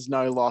 9 wins,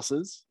 no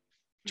losses.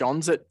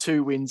 John's at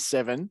 2 wins,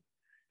 7.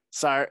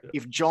 So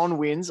if John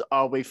wins,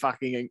 I'll be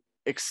fucking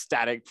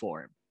ecstatic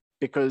for him.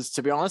 Because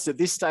to be honest, at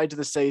this stage of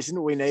the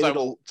season, we needed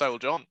so will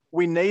John.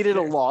 We needed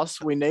a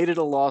loss. We needed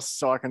a loss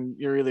so I can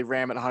really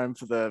ram it home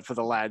for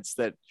the lads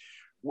that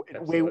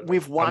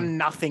we've won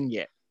nothing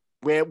yet.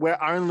 We're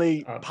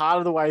only part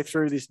of the way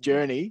through this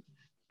journey.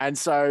 And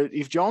so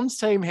if John's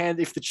team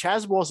if the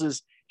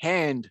Chazwasses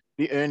hand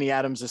the Ernie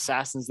Adams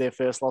Assassins their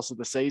first loss of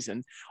the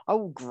season, I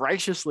will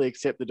graciously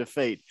accept the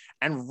defeat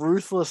and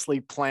ruthlessly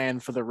plan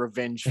for the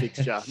revenge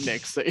fixture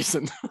next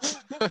season.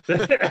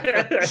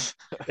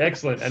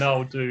 Excellent. And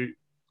I'll do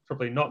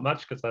probably not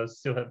much because I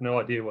still have no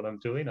idea what I'm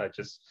doing. I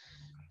just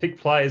pick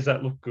players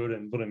that look good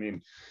and put them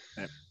in.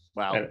 Yeah.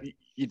 Well,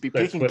 you'd be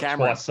picking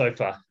Cameron twice so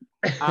far.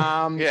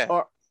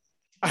 Yeah.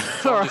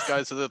 Just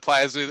goes to the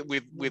players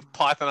with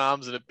python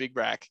arms and a big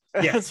rack.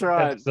 Yeah, that's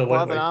right. Absolutely.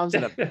 Python arms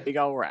and a big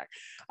old rack.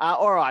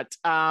 All right.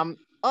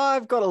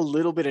 I've got a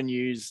little bit of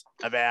news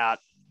about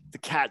the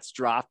Cats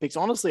draft picks.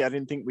 Honestly, I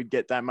didn't think we'd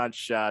get that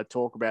much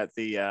talk about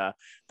the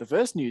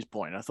first news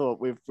point. I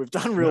thought we've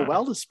done real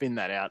well to spin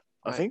that out.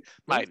 I think,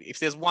 mate. If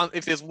there's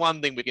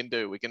one thing we can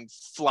do, we can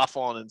fluff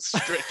on and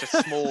stretch a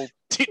small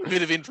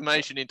bit of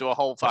information into a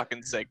whole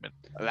fucking segment.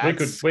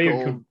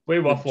 We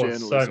waffle on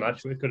so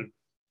much. We could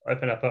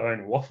open up our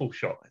own waffle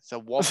shop. It's a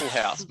waffle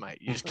house, mate.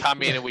 You just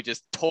come in and we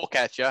just talk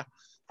at you,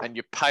 and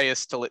you pay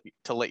us to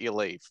let you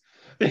leave.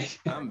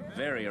 I'm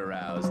very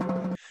aroused.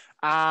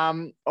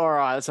 All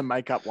right, that's a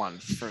makeup one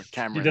for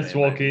Cameron. You just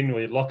walk in,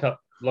 we lock up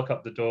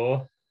the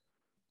door,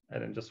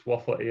 and then just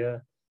waffle at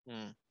you.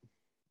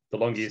 The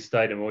longer you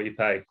stay, the more you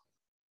pay.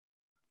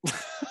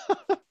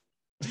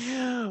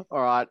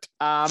 All right.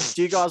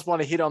 Do you guys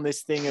want to hit on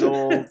this thing at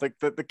all?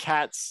 The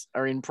Cats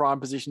are in prime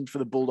position for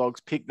the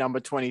Bulldogs pick number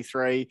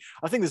 23.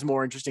 I think there's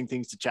more interesting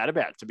things to chat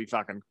about, to be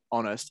fucking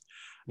honest.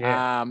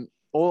 Yeah.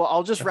 Or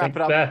I'll just wrap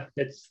it up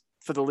It's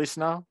for the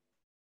listener.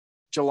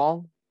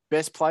 Geelong,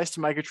 best place to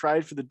make a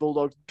trade for the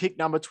Bulldogs. Pick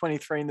number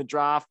 23 in the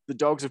draft. The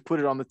Dogs have put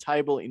it on the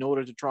table in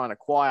order to try and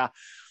acquire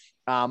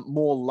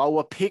more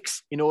lower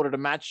picks in order to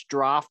match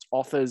draft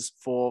offers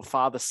for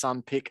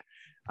father-son pick.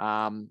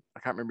 I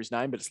can't remember his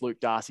name, but it's Luke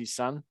Darcy's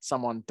son.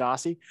 Someone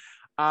Darcy.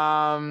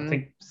 I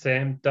think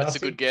Sam Darcy. That's a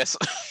good guess.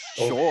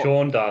 Or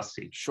Sean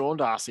Darcy. Sean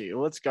Darcy.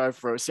 Let's go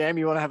for it. Sam,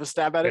 you want to have a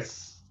stab at it?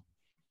 Yes.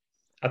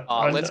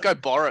 Let's go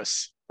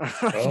Boris.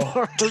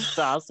 Boris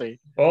Darcy.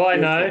 All I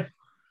know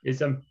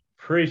is I'm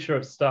pretty sure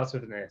it starts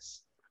with an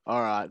S.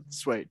 All right,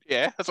 sweet.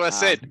 Yeah, that's what I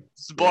said.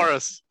 It's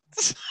Boris.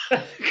 All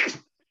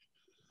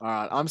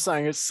right, I'm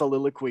saying it's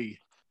soliloquy.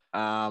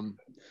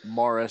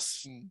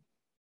 Morris,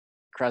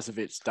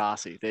 Krasovich,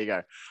 Darcy. There you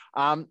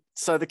go.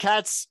 So the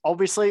Cats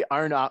obviously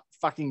own a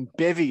fucking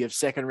bevy of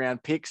second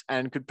round picks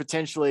and could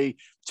potentially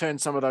turn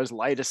some of those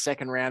later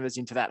second rounders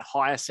into that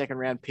higher second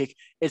round pick,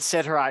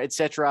 etc.,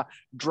 etc.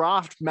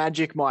 Draft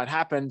magic might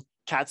happen.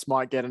 Cats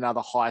might get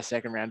another high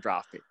second round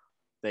draft pick.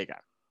 There you go.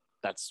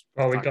 That's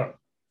we got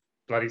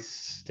bloody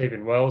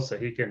Stephen Wells, so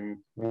he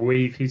can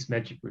weave his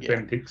magic with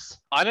them picks.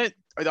 I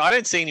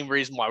don't see any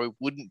reason why we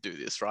wouldn't do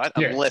this, right?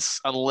 Yeah.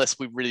 Unless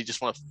we really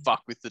just want to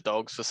fuck with the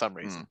Dogs for some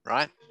reason,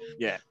 right?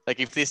 Yeah. Like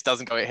if this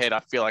doesn't go ahead,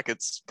 I feel like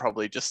it's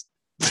probably just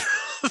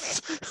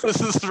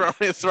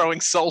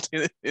throwing salt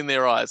in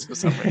their eyes for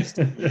some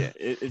reason. Yeah,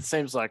 it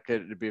seems like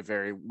it'd be a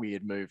very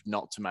weird move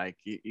not to make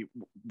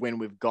when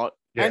we've got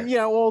and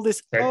all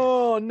this.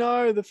 Oh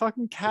no, the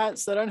fucking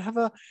Cats!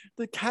 The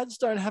Cats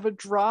don't have a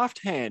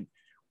draft hand.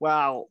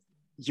 Well,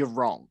 you're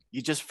wrong.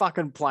 You're just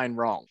fucking plain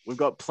wrong. We've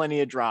got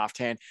plenty of draft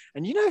hand,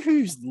 and you know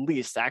whose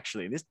list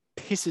actually? This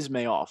pisses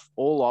me off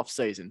all off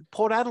season.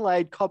 Port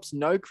Adelaide cops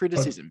no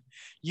criticism.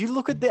 You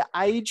look at the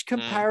age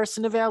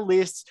comparison of our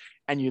lists.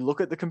 And you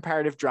look at the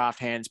comparative draft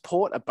hands,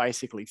 Port are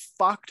basically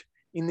fucked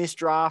in this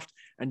draft,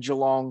 and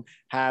Geelong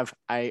have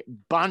a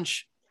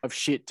bunch of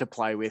shit to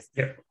play with.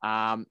 Yeah.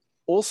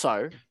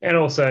 Also,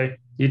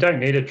 you don't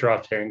need a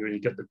draft hand when you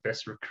get the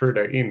best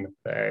recruiter in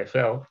the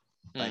AFL.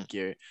 Thank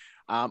you.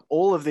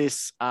 All of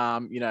this,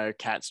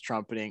 Cats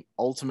trumpeting,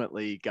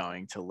 ultimately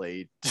going to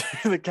lead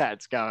to the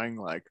Cats going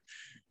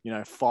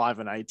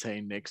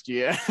 5-18 next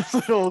year.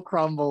 It all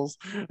crumbles,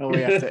 and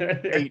we have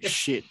to eat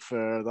shit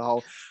for the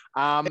whole.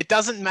 It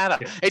doesn't matter.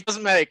 Yeah. It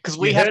doesn't matter because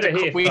we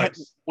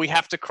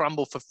have to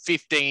crumble for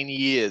 15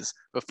 years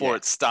before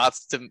it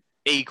starts to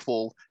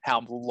equal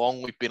how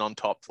long we've been on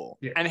top for.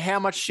 Yeah. And how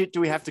much shit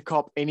do we have to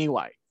cop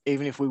anyway,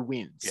 even if we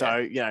win?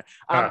 Yeah.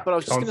 So but I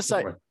was just going to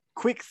say,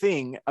 quick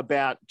thing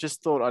about.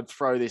 Just thought I'd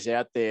throw this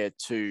out there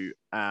to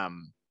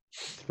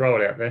throw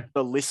it out there.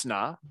 The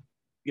listener,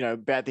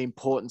 about the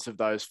importance of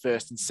those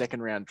first and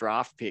second round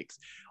draft picks.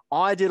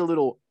 I did a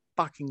little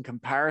fucking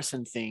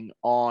comparison thing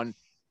on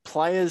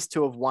players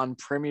to have won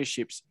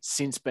premierships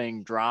since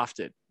being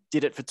drafted.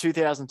 Did it for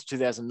 2000 to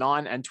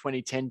 2009 and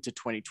 2010 to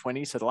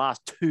 2020. So the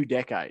last 2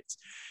 decades.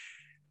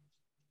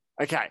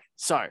 Okay.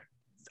 So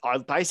I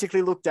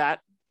basically looked at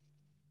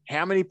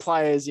how many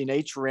players in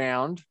each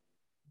round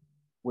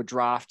were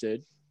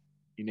drafted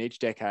in each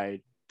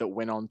decade that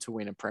went on to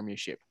win a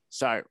premiership.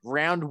 So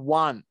round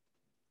 1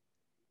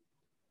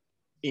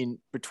 in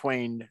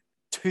between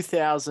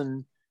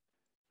 2000,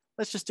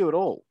 let's just do it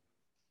all.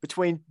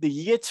 Between the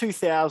year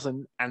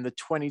 2000 and the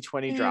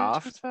 2020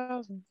 draft,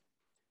 2000.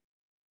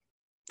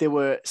 There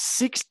were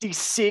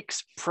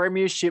 66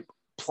 premiership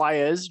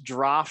players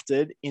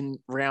drafted in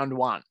round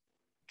 1.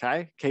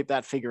 Okay, keep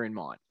that figure in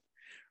mind.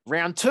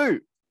 Round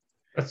 2.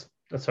 That's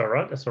all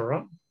right. That's all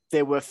right.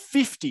 There were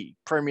 50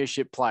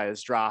 premiership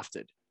players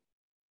drafted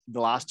in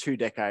the last 2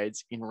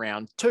 decades in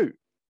round 2.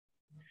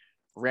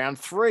 Round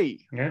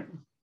 3. Yeah.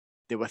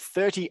 There were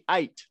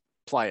 38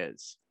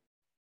 players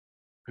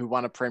who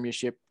won a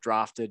premiership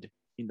drafted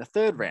in the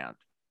 3rd round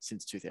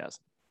since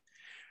 2000.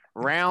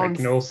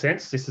 Making all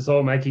sense. This is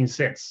all making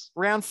sense.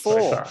 Round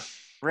 4.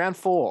 Round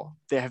 4.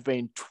 There have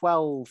been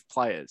 12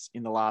 players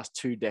in the last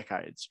 2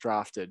 decades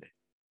drafted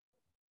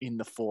in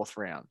the 4th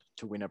round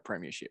to win a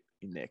premiership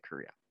in their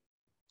career.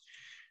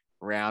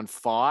 Round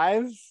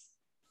 5.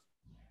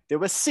 There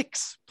were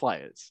 6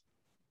 players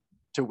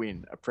to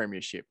win a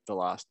premiership the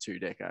last 2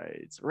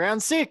 decades.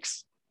 Round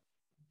 6.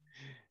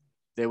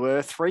 There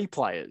were 3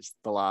 players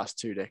the last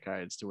 2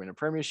 decades to win a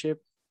premiership.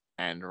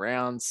 And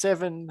round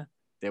 7,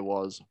 there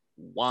was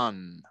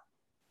 1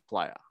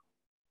 player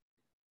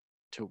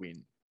to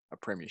win a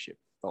premiership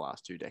the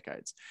last 2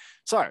 decades.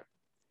 So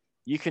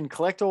you can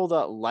collect all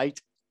the late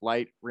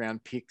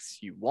round picks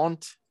you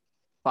want,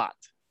 but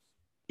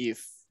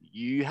if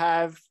you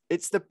have,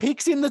 it's the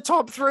picks in the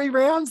top 3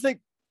 rounds that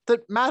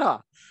matter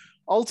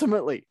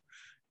ultimately.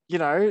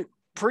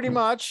 Pretty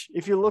much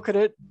if you look at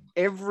it,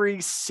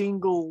 every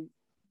single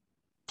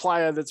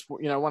player that's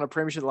won a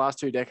premiership the last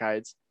 2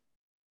 decades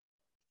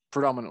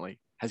predominantly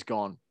has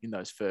gone in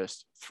those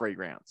first 3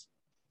 rounds.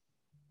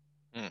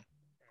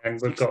 And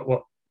we've got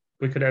what?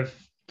 We could have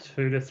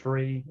 2 to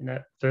 3 in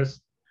that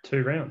first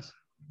 2 rounds.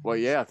 Well,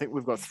 yeah, I think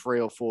we've got 3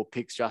 or 4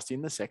 picks just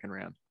in the second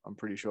round. I'm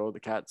pretty sure the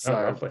Cats. So,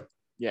 roughly.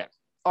 Yeah.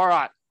 All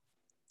right.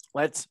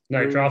 Let's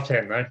No draft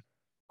hand though.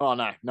 Oh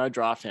no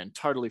draft hand.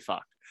 Totally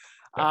fucked.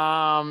 No.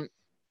 All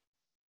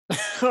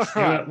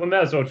right. We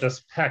might as well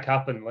just pack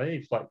up and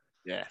leave.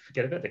 Yeah.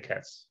 Forget about the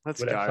Cats.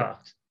 Let's We're go.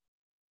 Fucked.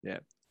 Yeah.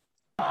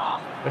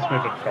 Let's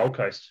move to Gold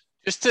Coast.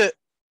 Just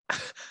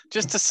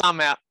to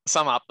sum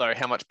up though,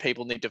 how much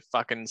people need to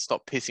fucking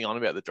stop pissing on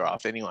about the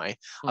draft anyway.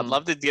 I'd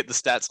love to get the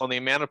stats on the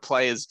amount of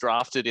players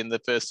drafted in the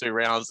first 2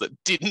 rounds that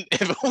didn't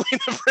ever win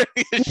a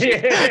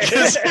premiership. Yeah.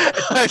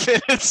 I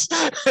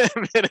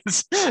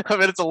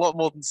bet it's a lot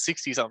more than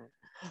 60 something.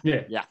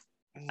 Yeah. Yeah.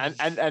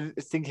 And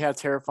think how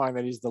terrifying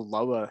that is the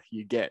lower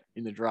you get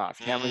in the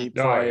draft. How many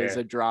players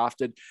are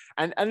drafted.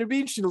 And it'd be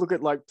interesting to look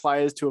at like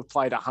players to have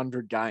played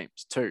 100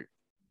 games too.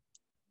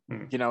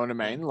 You know what I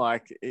mean?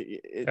 Like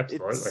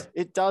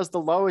it does.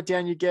 The lower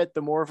down you get, the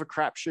more of a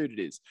crapshoot it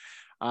is.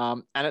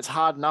 And it's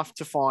hard enough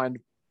to find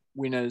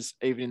winners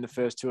even in the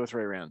first 2 or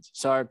 3 rounds.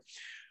 So,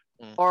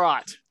 all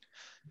right.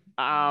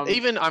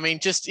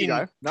 Just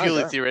in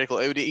purely theoretical,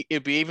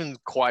 it'd be even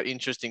quite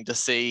interesting to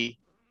see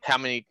how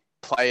many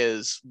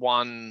players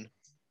won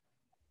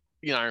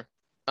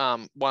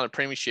a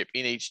premiership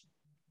in each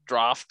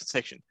draft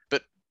section,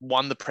 but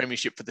won the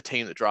premiership for the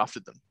team that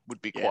drafted them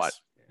would be quite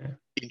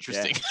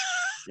interesting.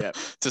 Yeah.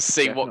 To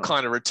see what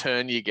kind of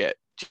return you get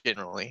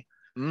generally.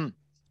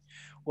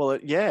 Well,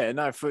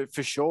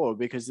 for sure,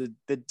 because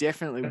there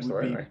definitely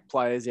would be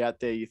players out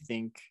there you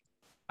think,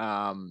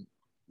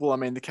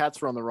 the Cats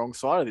were on the wrong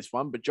side of this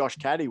one, but Josh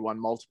Caddy won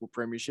multiple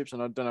premierships,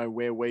 and I don't know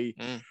where we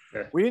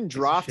didn't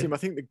draft him. I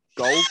think the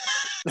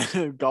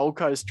Gold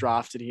Coast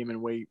drafted him,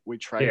 and we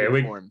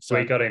traded for him. So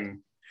we got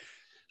him.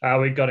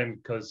 We got him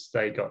because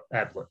they got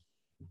Ablett.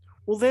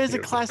 Well, there's a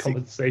classic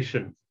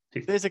compensation.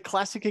 There's a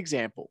classic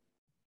example,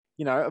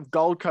 of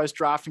Gold Coast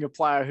drafting a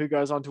player who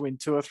goes on to win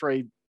 2 or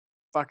 3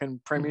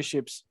 fucking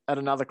premierships at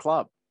another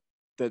club.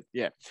 That's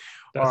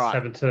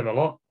happened to them a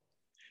lot.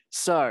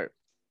 So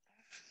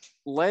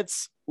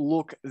let's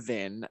look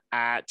then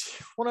at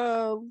we've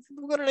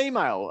got an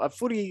email, a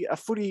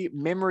footy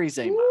memories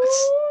email.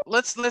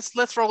 Let's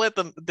roll out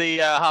the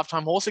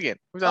halftime horse again.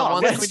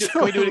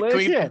 Can we do it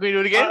again?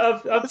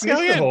 Let's go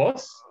again. The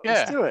horse. Yeah,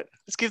 let's do it.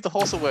 Let's give the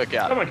horse a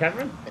workout. Come on,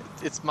 Cameron.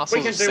 Its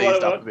muscles are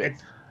seized up a bit.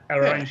 It's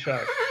our own show.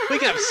 We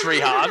can have 3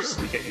 halves.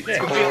 We've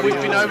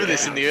been over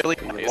this in the early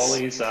days.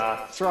 Lollies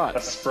are right.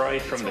 A spray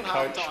from the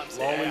coach.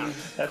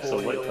 Lollies,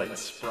 absolutely.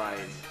 Sprayed.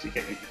 So you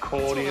get your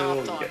cordial,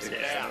 you get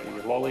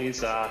your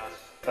lollies are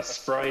a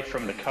spray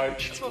from the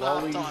coach.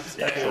 Lollies,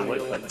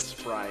 absolutely.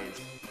 Sprayed.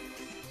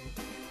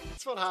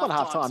 That's what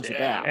half-time's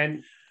about.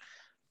 And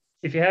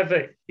if you have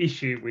an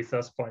issue with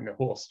us playing the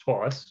horse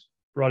twice,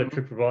 write a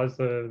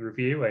TripAdvisor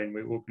review and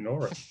we will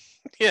ignore it.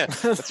 Yeah,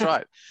 that's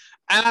right.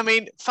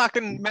 And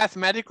fucking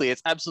mathematically,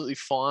 it's absolutely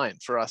fine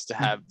for us to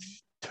have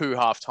 2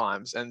 half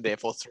times and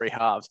therefore 3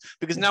 halves,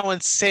 because no one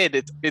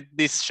said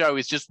this show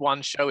is just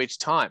 1 show each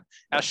time.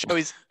 Our show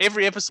is,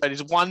 every episode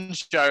is 1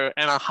 show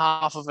and a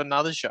half of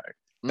another show.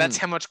 That's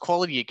how much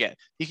quality you get.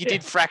 If you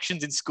did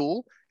fractions in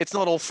school, it's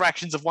not all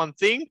fractions of one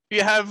thing.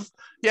 You have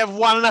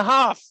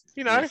 1.5.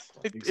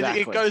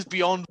 Exactly. It goes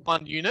beyond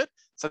 1 unit.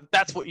 So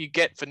that's what you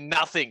get for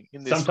nothing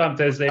in this. Sometimes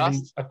there's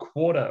even a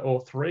quarter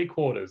or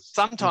 3/4.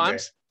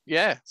 Sometimes.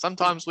 Yeah,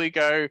 sometimes we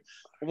go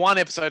 1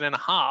 episode and a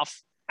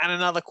half and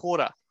another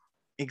quarter.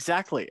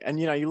 Exactly. And,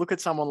 you look at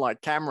someone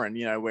like Cameron,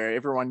 where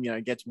everyone,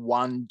 gets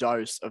 1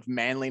 dose of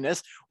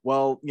manliness.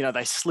 Well,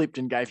 they slipped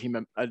and gave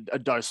him a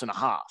dose and a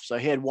half. So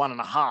he had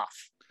 1.5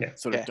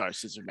 of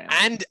doses of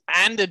manliness.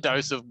 And a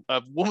dose of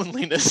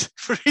womanliness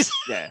for his,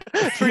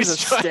 for his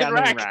giant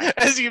rack,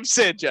 as you've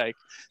said, Jake.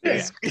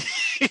 Yeah.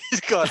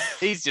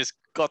 He's just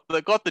got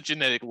the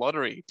genetic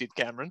lottery, did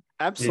Cameron.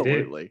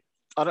 Absolutely.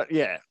 I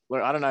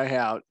don't know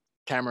how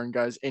Cameron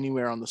goes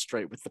anywhere on the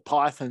street with the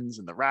pythons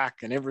and the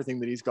rack and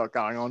everything that he's got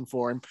going on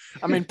for him.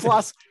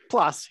 Plus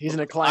he's an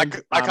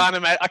acclaimed.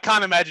 I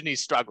can't imagine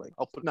he's struggling.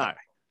 I'll put no.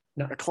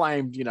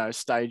 Acclaimed,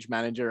 stage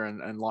manager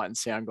and light and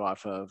sound guy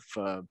for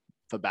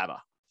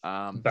Baba.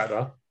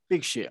 Baba,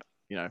 big shit,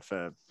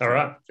 for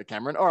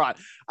Cameron. All right.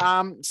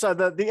 So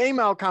the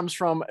email comes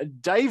from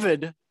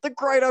David, the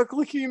great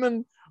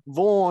Oklahuman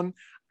Vaughan.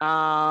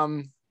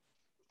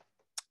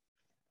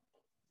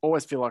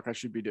 Always feel like I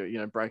should be doing,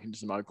 break into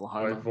some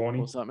Oklahoma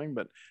or something,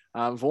 but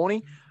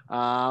Vaughny,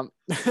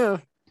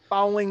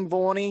 bowling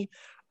Vaughny,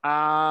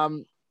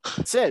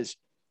 says,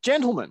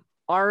 gentlemen,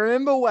 I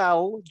remember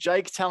well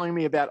Jake telling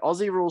me about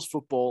Aussie rules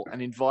football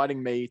and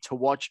inviting me to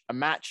watch a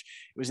match.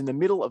 It was in the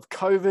middle of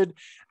COVID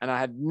and I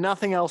had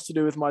nothing else to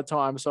do with my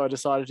time, so I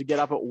decided to get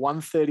up at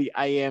 1:30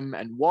 a.m.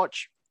 and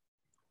watch.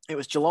 It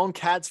was Geelong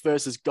Cats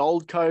versus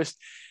Gold Coast.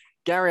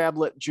 Gary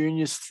Ablett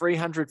Jr.'s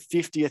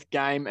 350th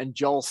game and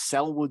Joel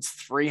Selwood's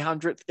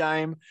 300th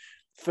game.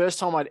 First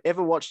time I'd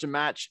ever watched a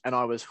match and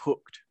I was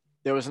hooked.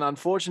 There was an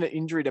unfortunate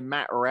injury to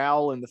Matt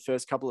Rowell in the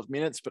first couple of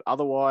minutes, but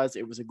otherwise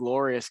it was a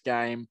glorious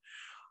game.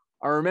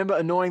 I remember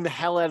annoying the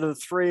hell out of the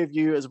three of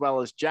you, as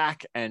well as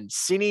Jack and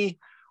Cinny,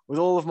 with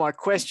all of my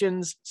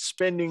questions,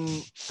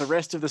 spending the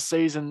rest of the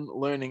season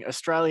learning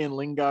Australian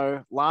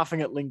lingo,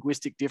 laughing at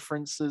linguistic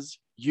differences.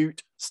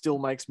 Ute still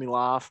makes me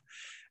laugh.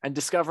 And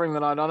discovering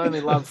that I not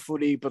only love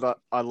footy, but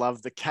I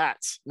love the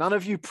Cats. None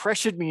of you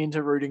pressured me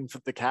into rooting for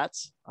the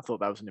Cats. I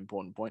thought that was an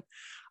important point.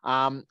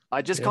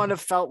 I just kind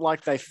of felt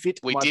like they fit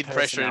We my did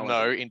pressure him, though,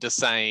 personality. into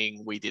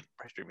saying we did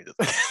pressure him into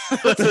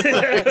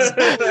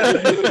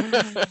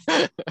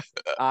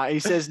He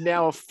says,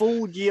 now a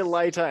full year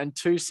later and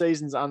 2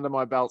 seasons under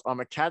my belt, I'm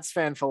a Cats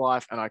fan for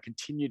life, and I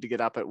continue to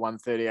get up at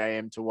 1:30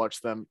 a.m. to watch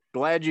them.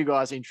 Glad you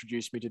guys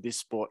introduced me to this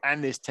sport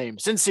and this team.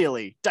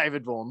 Sincerely,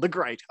 David Vaughan, the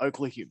great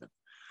Oakland human.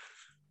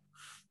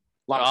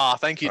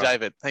 Thank you,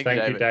 David. Thank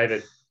you,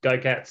 David. Go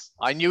Cats.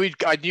 I knew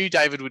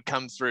David would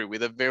come through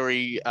with a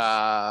very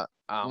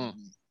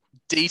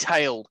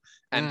detailed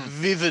and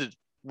vivid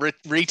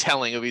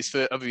retelling of his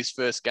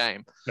first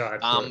game. No,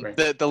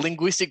 absolutely. The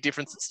linguistic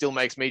difference that still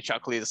makes me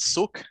chuckle is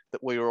sook,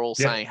 that we were all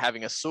saying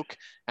having a sook,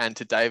 and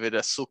to David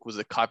a sook was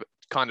a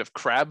kind of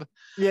crab.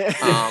 Yeah.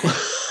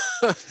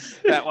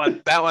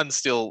 That one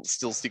still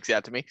sticks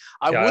out to me.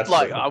 I would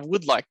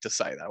like to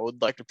say that. I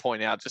would like to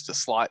point out just a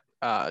slight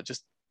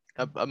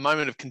a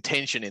moment of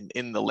contention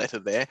in the letter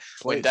there.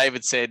 Please. When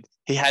David said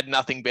he had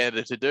nothing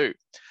better to do.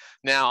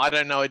 Now, I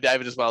don't know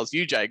David as well as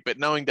you, Jake, but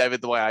knowing David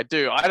the way I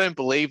do, I don't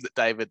believe that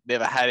David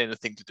never had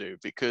anything to do,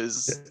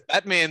 because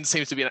that man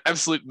seems to be an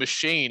absolute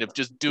machine of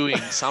just doing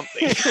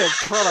something.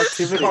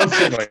 Productivity.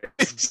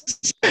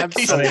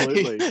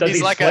 Absolutely.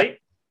 He's like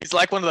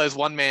one of those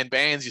one-man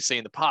bands you see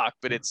in the park,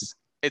 but it's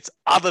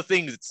other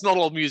things. It's not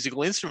all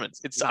musical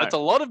instruments. It's a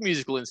lot of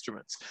musical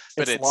instruments,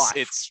 but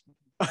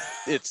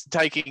it's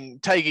taking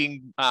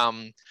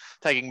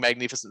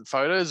magnificent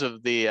photos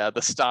of the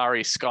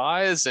starry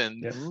skies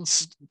and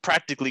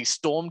practically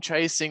storm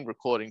chasing,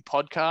 recording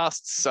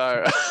podcasts.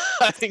 So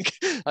I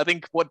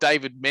think what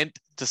David meant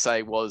to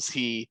say was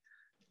he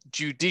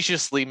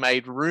judiciously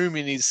made room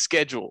in his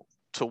schedule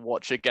to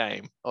watch a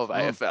game of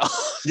AFL.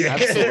 Yeah,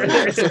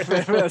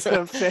 absolutely. That's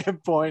a fair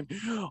point.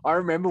 I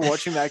remember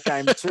watching that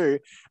game too,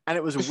 and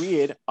it was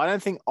weird. I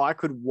don't think I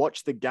could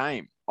watch the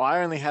game.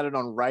 I only had it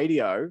on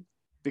radio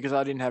because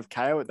I didn't have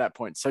KO at that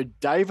point. So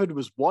David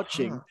was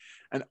watching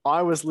and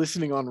I was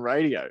listening on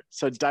radio.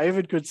 So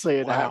David could see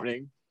it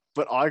happening,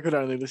 but I could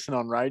only listen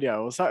on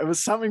radio. So it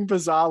was something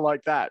bizarre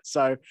like that.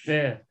 So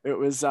it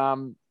was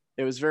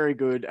very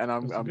good. And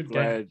I'm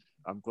glad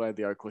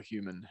the Oakland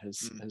human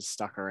has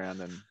stuck around,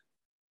 and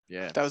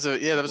that was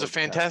a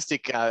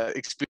fantastic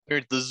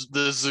experience.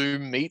 The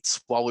Zoom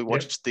meets while we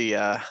watched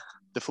the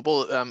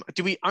football.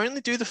 Do we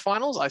only do the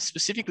finals? I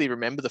specifically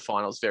remember the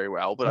finals very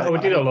well, but we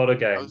did a lot of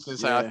games. I was going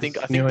to say, I think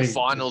the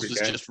finals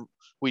was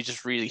we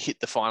just really hit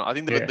the final. I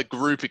think the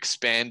group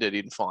expanded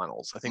in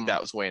finals. I think that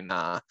was when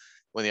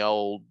the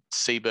old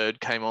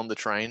Seabird came on the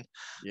train.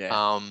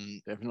 Yeah,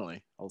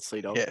 definitely. Old Sea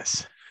Dog.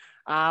 Yes.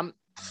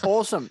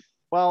 Awesome.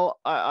 Well,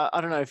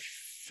 I don't know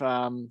if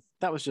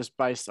that was just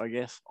based, I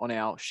guess, on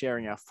our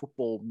sharing our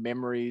football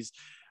memories.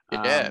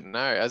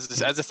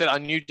 As I said, I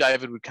knew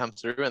David would come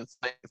through, and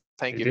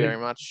thank you very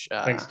much.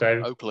 Thanks,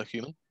 David. Oakland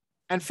human.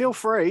 And feel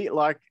free,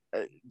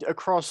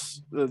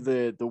 across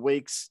the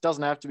weeks,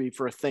 doesn't have to be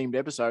for a themed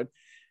episode,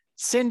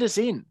 send us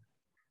in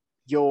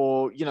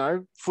your,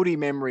 footy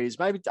memories.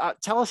 Maybe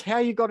tell us how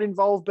you got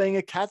involved being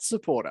a Cats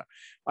supporter.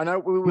 I know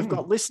we've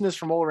got listeners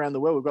from all around the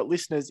world. We've got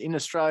listeners in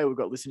Australia. We've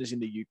got listeners in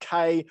the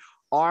UK,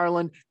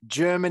 Ireland,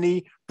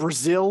 Germany,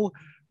 Brazil.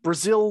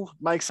 Brazil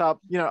makes up,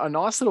 a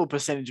nice little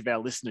percentage of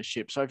our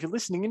listenership. So if you're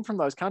listening in from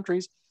those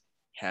countries,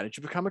 how did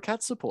you become a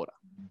Cats supporter?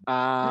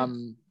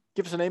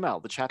 Give us an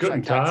email,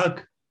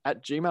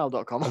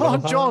 thechapsatcats@gmail.com.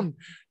 Oh,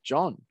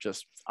 John,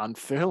 just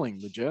unfurling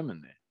the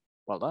German there.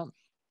 Well done.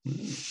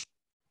 I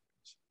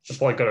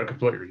probably got it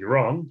completely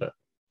wrong, but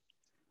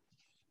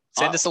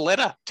send us a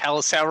letter. Tell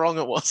us how wrong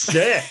it was.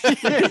 Yeah.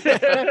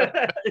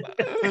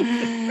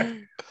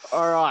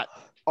 All right.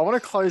 I want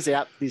to close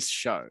out this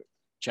show,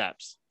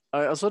 chaps.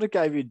 I sort of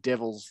gave you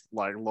devil's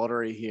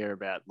lottery here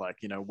about what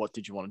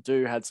did you want to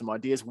do? Had some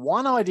ideas.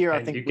 One idea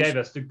I think you gave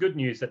us the good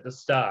news at the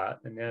start,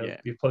 and now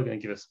you're probably going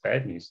to give us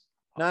bad news.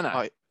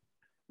 No.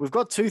 We've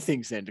got 2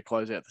 things then to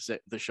close out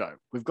the show.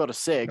 We've got a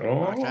seg.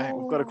 Okay.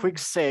 We've got a quick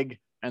seg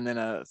and then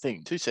a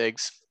thing. 2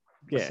 segs.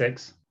 Yeah.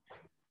 Segs.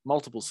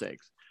 Multiple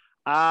segs.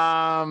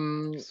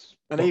 An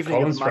evening.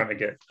 Colin's trying to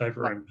get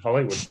over in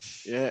Hollywood.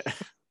 Yeah.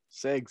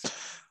 Segs.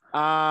 It's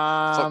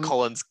like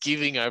Colin's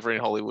giving over in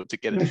Hollywood to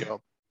get a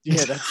job.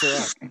 Yeah, that's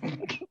right.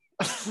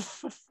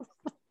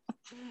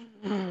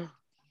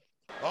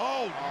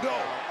 Oh, no.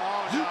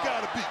 You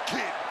got to be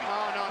kidding me.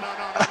 Oh, no.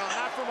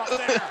 Not from up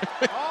there.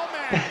 Oh,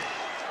 man.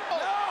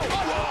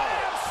 No.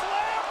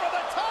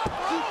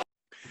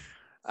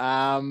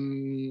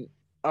 Slam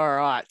all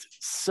right.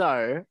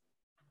 So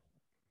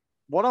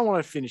what I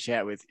want to finish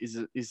out with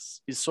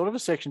is sort of a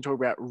section talking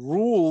about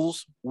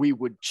rules we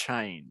would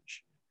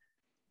change.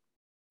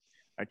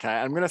 Okay.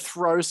 I'm going to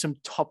throw some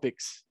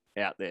topics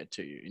out there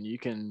to you, and you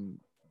can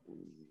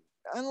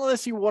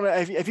unless you want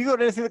to, if you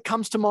got anything that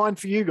comes to mind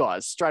for you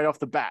guys straight off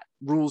the bat,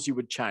 rules you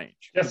would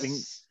change.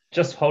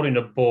 Just holding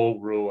the ball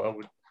rule, I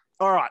would.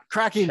 All right,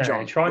 cracking,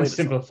 John. Try and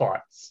simplify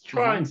it.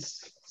 Try and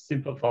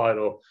simplify it,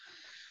 or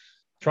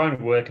try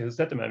and work, because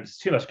at the moment there's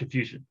too much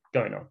confusion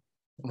going on.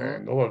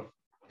 And a lot of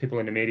people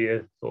in the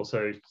media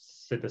also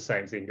said the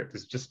same thing, that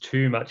there's just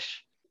too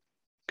much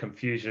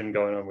confusion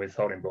going on with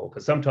holding ball,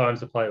 because sometimes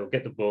the player will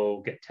get the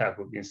ball, get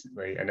tackled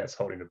instantly, and that's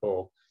holding the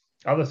ball.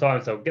 Other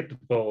times they'll get the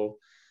ball,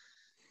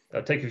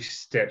 they'll take a few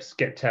steps,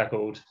 get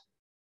tackled,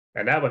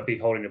 and that won't be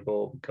holding the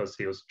ball because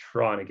he was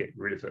trying to get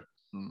rid of it.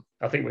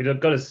 I think we've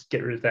got to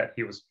get rid of that.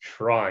 He was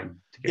trying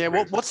to get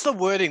rid of it. What's the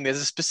wording?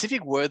 There's a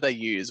specific word they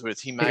use where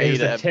he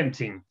made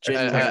attempting.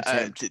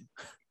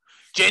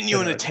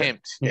 Genuine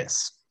attempt.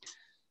 Yes.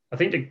 I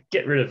think to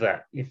get rid of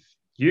that, if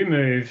you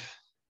move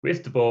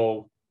with the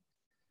ball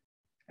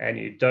and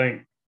you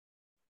don't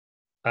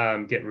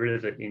get rid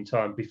of it in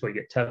time before you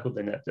get tackled,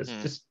 then that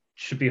just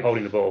should be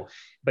holding the ball.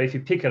 But if you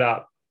pick it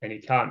up and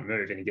you can't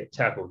move and you get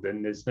tackled,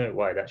 then there's no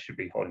way that should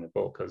be holding the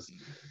ball, because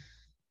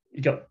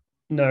you got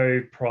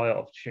no prior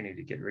opportunity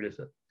to get rid of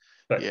it.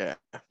 But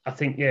I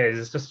think,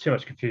 there's just too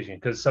much confusion,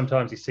 because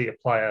sometimes you see a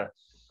player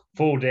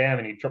fall down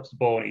and he drops the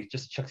ball and he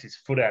just chucks his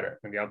foot at it,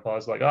 and the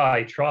umpire's like,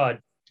 he tried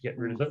to get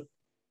rid of it.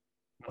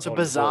 It's a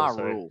bizarre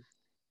rule.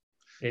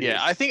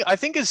 I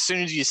think as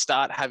soon as you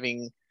start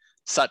having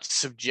such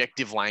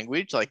subjective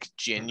language, like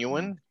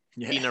genuine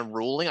in a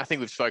ruling, I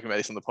think we've spoken about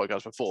this on the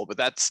podcast before, but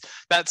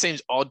that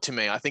seems odd to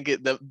me. I think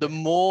the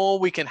more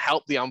we can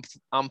help the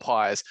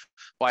umpires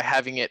by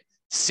having it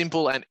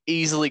simple and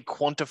easily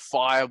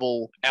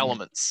quantifiable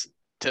elements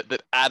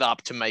that add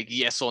up to make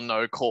yes or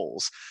no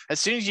calls. As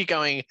soon as you're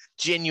going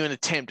genuine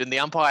attempt and the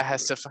umpire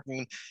has to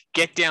fucking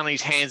get down on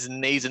his hands and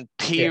knees and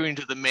peer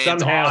into the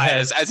man's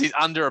eyes as he's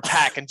under a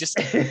pack and just,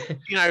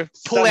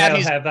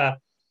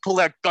 pull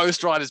out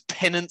Ghost Rider's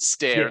penance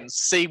stare and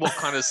see what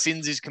kind of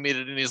sins he's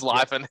committed in his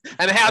life and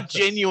how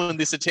genuine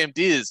this attempt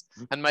is,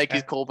 and make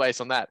his call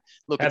based on that.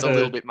 Look, it's a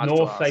little bit much to ask.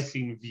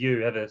 North-facing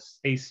view, have a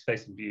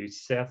east-facing view,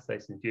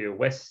 south-facing view, a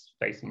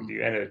west-facing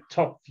view, and a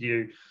top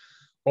view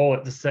all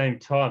at the same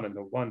time, and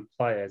the one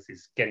player as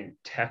he's getting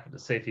tackled to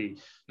see if he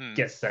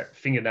gets that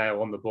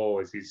fingernail on the ball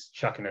as he's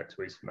chucking it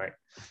to his mate.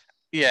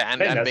 Yeah,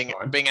 and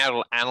being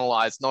able to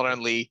analyse not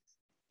only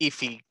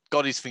if he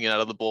got his fingernail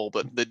out of the ball,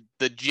 but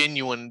the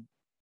genuine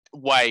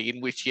way in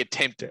which he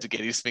attempted to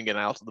get his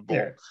fingernail out of the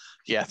ball.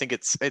 I think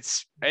it's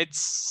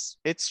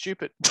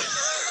stupid.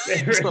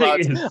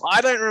 I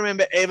don't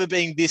remember ever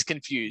being this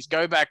confused.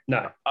 Go back.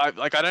 No.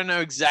 I don't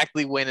know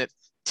exactly when it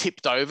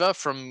tipped over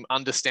from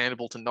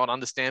understandable to not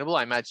understandable.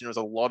 I imagine it was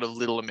a lot of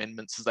little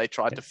amendments as they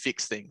tried to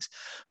fix things.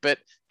 But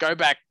go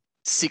back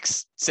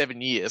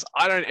 6-7 years,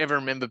 I don't ever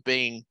remember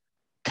being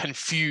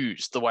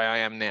confused the way I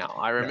am now.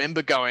 I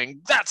remember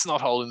going, that's not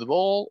holding the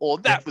ball, or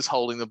that was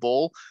holding the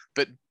ball,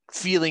 but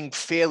feeling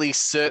fairly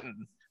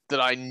certain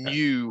that I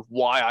knew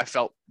why I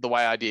felt the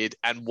way I did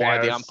and why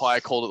the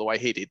umpire called it the way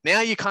he did. Now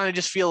you kind of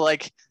just feel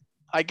like,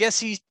 I guess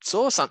he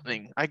saw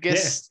something. I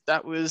guess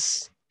that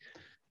was,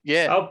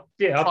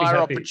 prior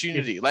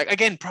opportunity. Like,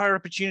 again, prior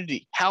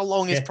opportunity. How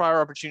long is prior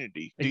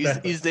opportunity?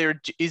 Exactly.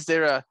 Is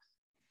there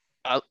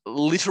a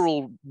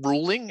literal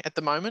ruling at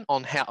the moment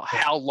on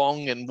how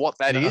long and what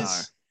that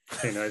is?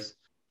 Who knows?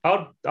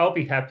 I'll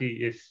be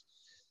happy if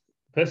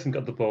the person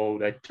got the ball,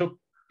 they took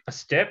a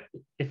step,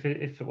 if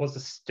it was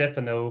a step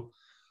and they were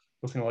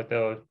looking like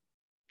they'll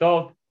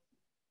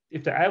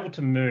if they're able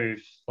to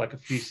move like a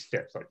few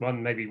steps, like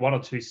maybe one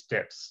or two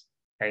steps,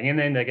 and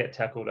then they get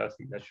tackled, I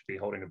think they should be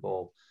holding the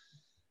ball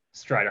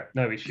straight up,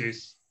 no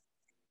issues.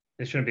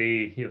 There shouldn't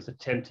be he was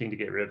attempting to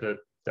get rid of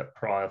that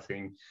prior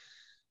thing.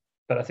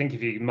 But I think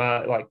if you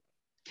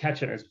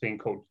catch it as being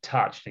called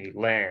touched and you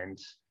land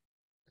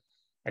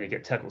and you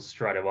get tackled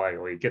straight away,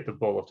 or you get the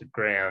ball off the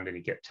ground and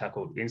you get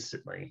tackled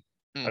instantly,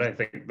 I don't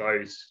think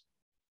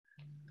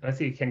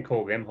you can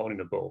call them holding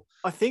the ball.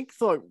 I think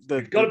the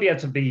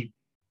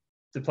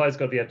player's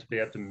got to be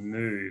able to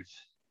move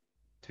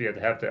to be able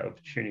to have that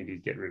opportunity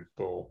to get rid of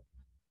the ball.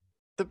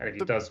 And if he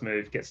does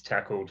move, gets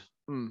tackled,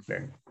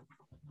 then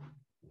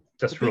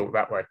just rule it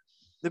that way.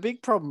 The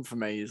big problem for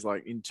me is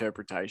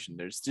interpretation.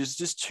 There's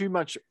just too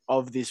much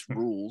of this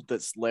rule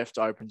that's left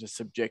open to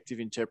subjective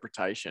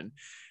interpretation.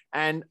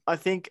 And I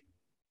think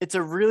it's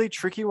a really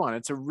tricky one.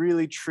 It's a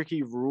really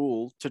tricky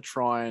rule to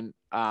try and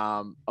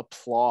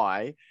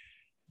apply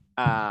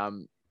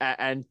and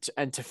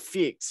to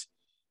fix,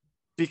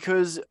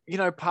 because,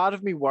 part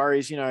of me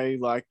worries,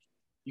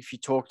 if you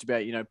talked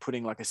about,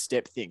 putting a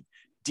step thing,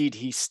 did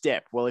he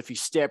step? Well, if he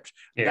stepped,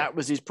 that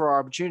was his prior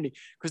opportunity.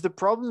 Because the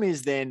problem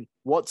is then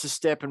what's a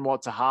step and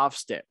what's a half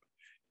step?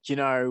 And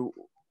then,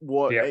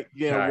 we're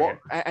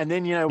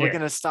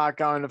going to start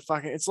going to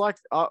fucking, it's like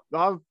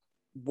I've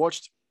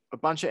watched a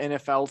bunch of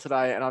NFL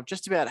today and I've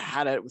just about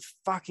had it with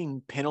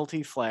fucking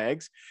penalty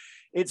flags.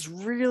 it's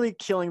really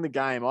killing the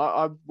game.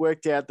 I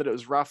worked out that it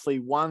was roughly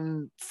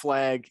one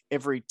flag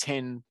every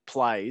 10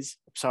 plays.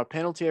 So a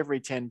penalty every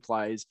 10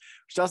 plays,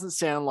 which doesn't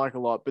sound like a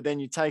lot, but then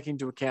you take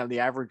into account the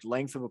average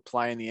length of a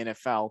play in the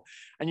NFL.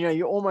 And,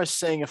 you're almost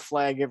seeing a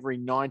flag every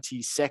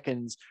 90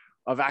 seconds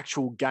of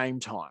actual game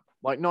time.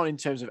 Like not in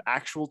terms of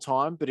actual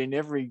time, but in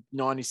every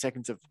 90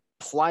 seconds of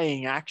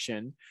playing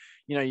action,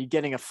 you're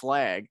getting a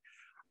flag.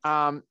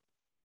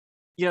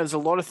 There's a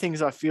lot of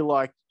things I feel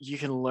like you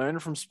can learn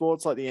from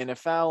sports like the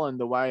NFL and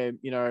the way,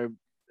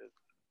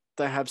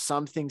 they have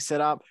some things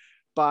set up,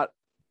 but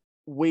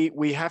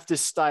we have to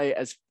stay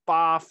as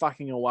far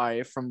fucking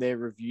away from their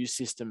review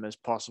system as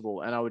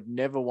possible. And I would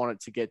never want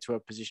it to get to a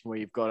position where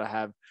you've got to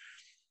have,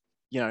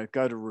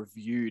 go to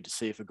review to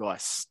see if a guy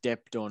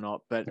stepped or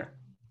not. But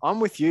I'm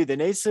with you.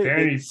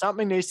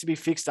 Something needs to be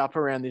fixed up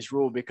around this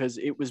rule because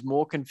it was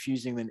more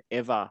confusing than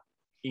ever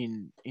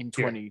in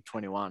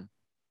 2021.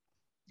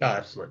 Oh,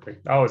 absolutely.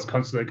 I was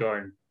constantly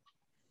going,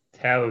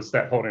 how is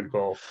that holding the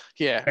ball?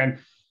 Yeah. And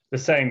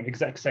the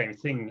exact same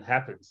thing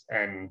happens,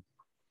 and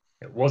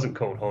it wasn't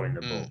called holding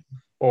the ball.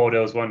 Or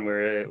there was one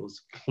where it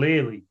was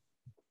clearly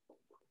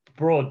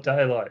broad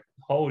daylight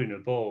holding the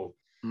ball,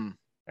 and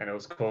it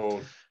was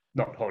called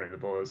not holding the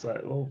ball. It's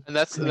like, well, and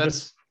that's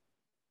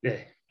yeah.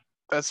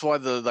 That's why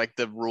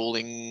the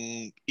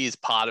ruling is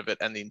part of it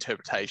and the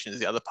interpretation is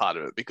the other part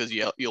of it, because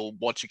you'll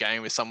watch a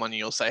game with someone and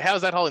you'll say,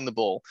 how's that holding the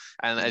ball?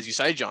 And as you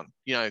say, John,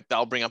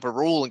 they'll bring up a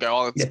rule and go,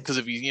 oh, it's because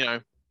of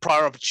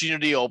prior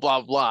opportunity or blah,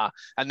 blah.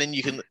 And then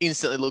you can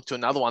instantly look to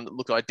another one that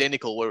looked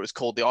identical where it was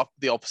called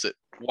the opposite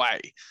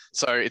way.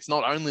 So it's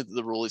not only that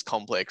the rule is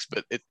complex,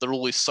 but the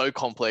rule is so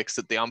complex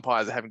that the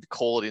umpires are having to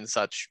call it in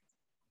such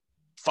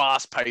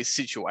fast-paced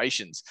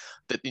situations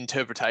that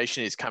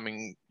interpretation is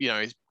becoming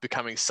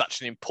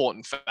such an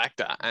important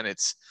factor, and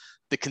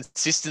the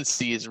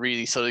consistency is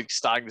really sort of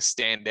starting to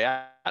stand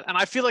out. And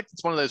I feel like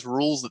it's one of those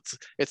rules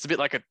it's a bit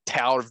like a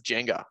tower of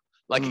Jenga.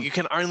 Like you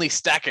can only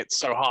stack it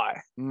so high,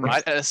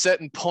 right? At a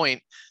certain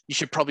point, you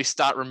should probably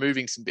start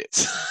removing some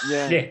bits.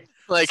 Yeah.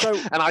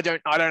 And I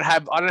don't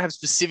have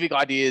specific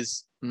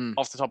ideas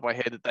off the top of my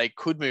head that they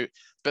could move,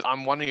 but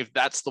I'm wondering if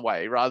that's the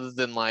way, rather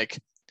than like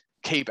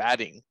keep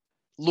adding.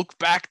 Look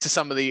back to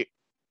some of the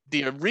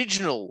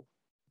original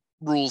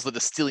rules that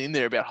are still in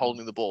there about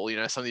holding the ball,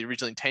 some of the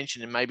original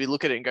intention, and maybe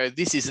look at it and go,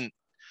 this isn't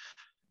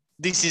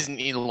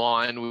in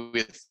line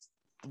with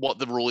what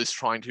the rule is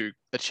trying to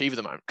achieve at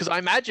the moment. Because I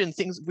imagine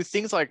things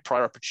like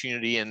prior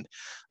opportunity and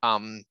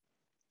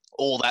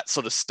all that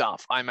sort of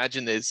stuff, I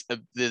imagine there's a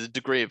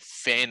degree of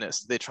fairness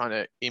they're trying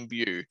to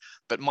imbue.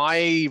 But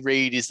my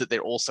read is that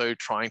they're also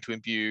trying to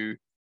imbue,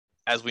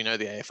 as we know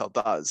the AFL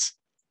does,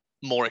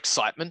 more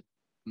excitement.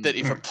 That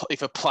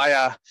if a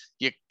player,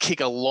 you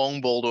kick a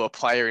long ball to a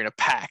player in a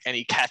pack and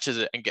he catches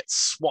it and gets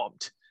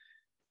swamped,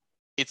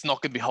 it's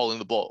not going to be holding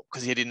the ball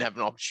because he didn't have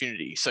an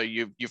opportunity. So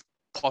you've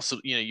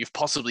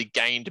possibly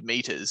gained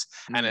meters,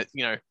 and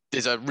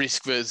there's a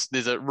risk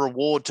there's a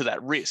reward to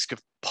that risk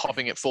of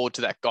popping it forward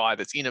to that guy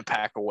that's in a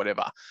pack or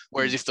whatever.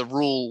 Whereas if the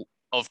rule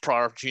of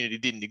prior opportunity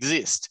didn't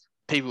exist,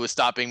 people would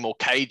start being more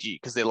cagey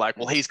because they're like,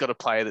 well, he's got a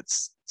player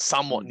that's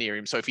somewhat near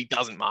him, so if he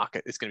doesn't mark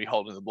it, it's going to be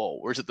holding the ball.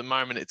 Whereas at the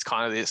moment, it's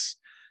kind of this.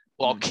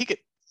 Well, I'll kick it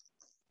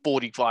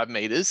 45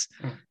 meters,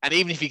 and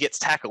even if he gets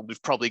tackled,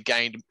 we've probably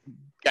gained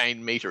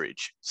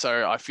meterage.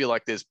 So I feel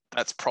like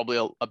that's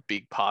probably a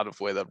big part of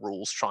where the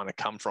rule's trying to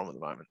come from at the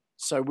moment.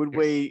 So would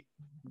we,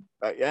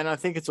 and I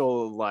think it's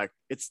all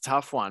it's a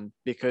tough one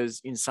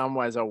because in some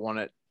ways I want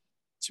it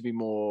to be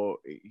more,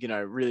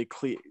 really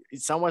clear. In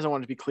some ways I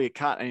want it to be clear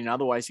cut, and in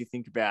other ways you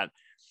think about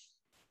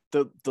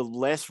the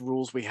less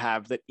rules we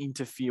have that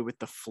interfere with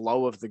the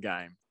flow of the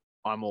game,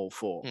 I'm all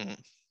for.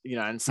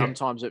 And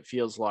sometimes it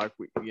feels like,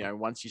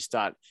 once you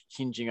start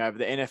hinging over,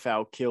 the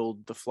NFL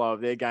killed the flow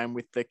of their game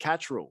with the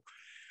catch rule.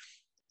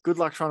 Good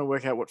luck trying to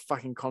work out what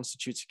fucking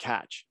constitutes a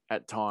catch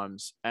at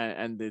times.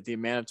 And the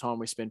amount of time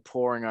we spend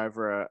poring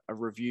over a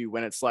review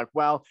when it's like,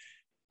 well,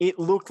 it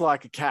looked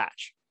like a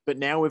catch, but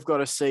now we've got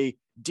to see,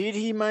 did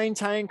he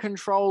maintain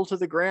control to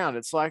the ground?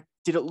 It's like,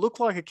 did it look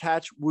like a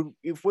catch?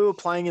 If we were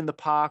playing in the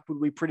park, would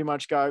we pretty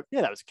much go,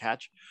 yeah, that was a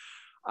catch?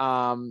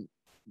 Well,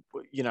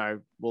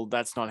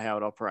 that's not how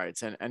it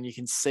operates. And you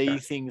can see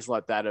things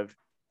like that of,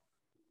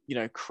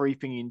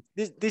 creeping in.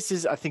 This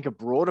is, I think, a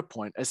broader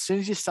point. As soon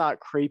as you start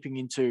creeping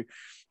into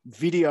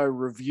video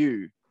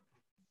review,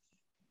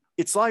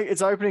 it's like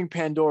it's opening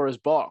Pandora's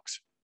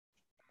box.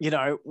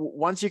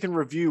 Once you can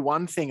review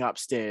one thing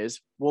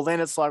upstairs, well, then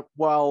it's like,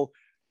 well,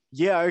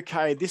 yeah,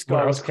 okay, this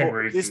guy was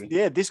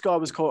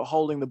caught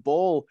holding the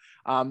ball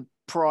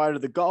prior to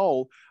the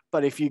goal.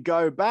 But if you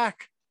go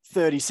back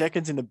 30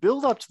 seconds in the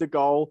build up to the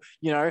goal,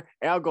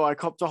 our guy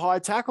copped a high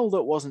tackle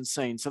that wasn't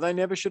seen. So they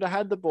never should have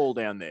had the ball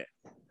down there.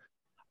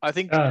 I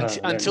think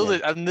until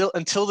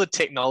the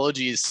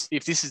technology is,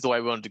 if this is the way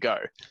we wanted to go.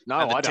 No,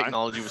 I don't.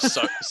 Technology was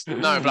so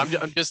no,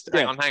 but I'm just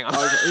hang on.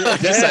 I'm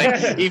just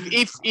saying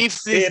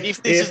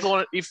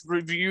if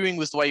reviewing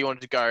was the way you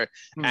wanted to go,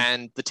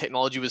 and the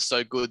technology was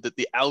so good that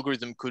the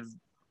algorithm could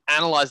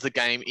analyze the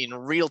game in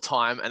real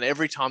time, and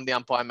every time the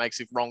umpire makes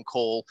a wrong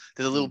call,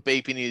 there's a little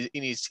beep in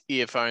his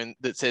earphone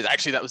that says,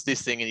 actually, that was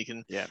this thing, and he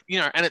can,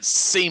 and it's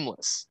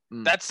seamless.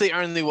 That's the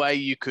only way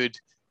you could,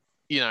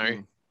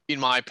 in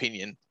my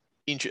opinion,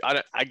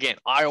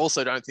 I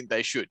also don't think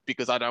they should,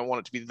 because I don't want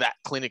it to be that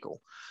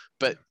clinical,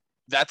 but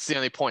that's the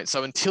only point.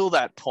 So until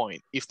that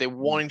point, if they're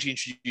wanting to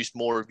introduce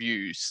more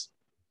reviews,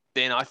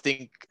 then I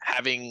think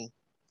having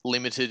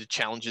limited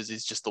challenges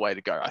is just the way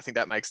to go. I think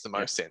that makes the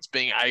most sense.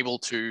 Being able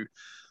to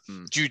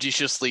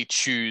judiciously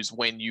choose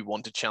when you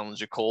want to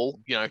challenge a call,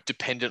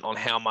 dependent on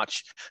how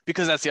much,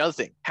 because that's the other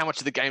thing, how much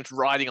of the game's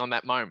riding on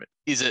that moment.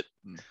 Is it,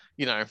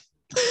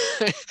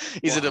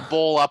 is it a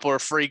ball up or a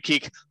free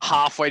kick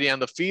halfway down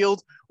the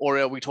field, or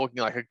are we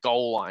talking like a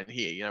goal line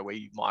here, where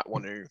you might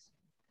want to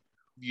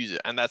use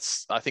it? And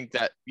that's, I think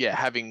that,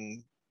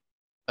 having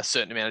a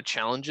certain amount of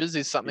challenges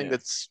is something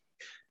that's,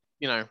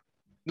 not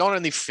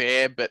only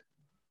fair, but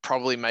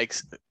probably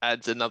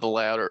adds another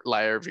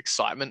layer of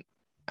excitement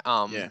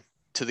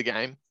to the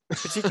game.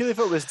 Particularly if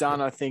it was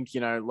done, I think,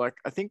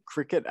 I think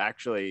cricket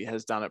actually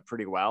has done it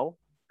pretty well.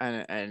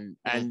 And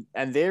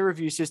their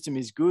review system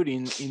is good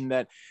in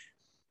that,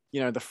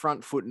 the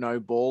front foot no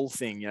ball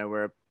thing,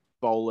 where a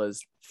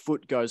bowler's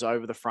foot goes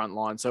over the front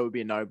line, so it would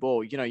be a no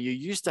ball. You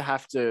used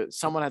to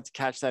someone had to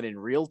catch that in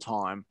real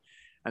time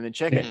and then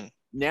check it.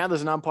 Now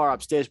there's an umpire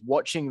upstairs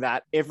watching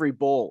that every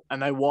ball,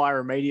 and they wire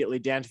immediately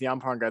down to the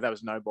umpire and go, that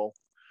was no ball.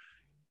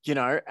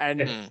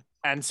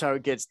 And so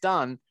it gets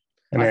done.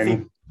 And I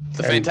think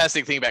the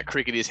fantastic thing about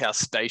cricket is how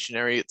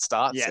stationary it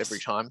starts every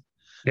time.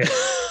 Yeah.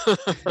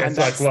 And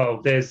it's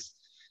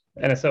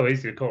and it's so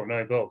easy to call a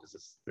no ball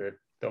because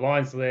the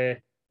line's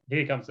there.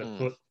 Here comes the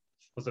foot.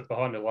 Was it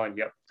behind the line?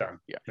 Yep, done.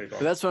 Yeah. Move on.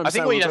 But that's what I'm I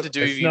think saying. what you have to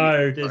do.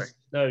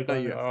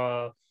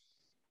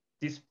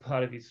 This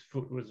part of his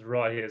foot was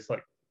right here. It's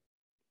like,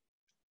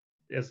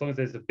 as long as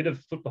there's a bit of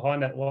foot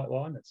behind that white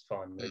line, it's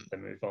fine. They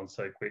move on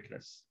so quick, and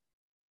it's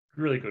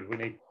really good.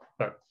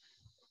 But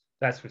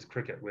that's with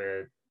cricket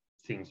where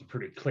things are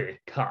pretty clear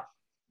cut.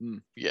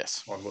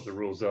 Yes. On what the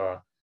rules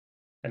are,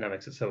 and that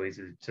makes it so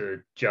easy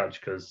to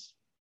judge because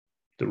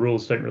the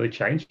rules don't really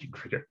change in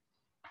cricket.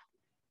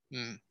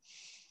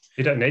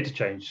 You don't need to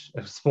change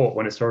a sport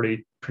when it's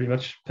already pretty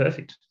much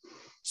perfect.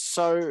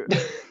 So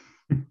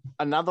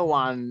another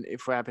one,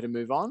 if we're happy to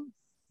move on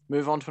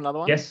to another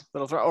one. Yes.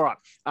 That'll throw. All right.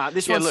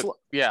 This one's.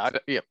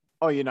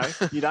 Oh, you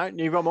don't?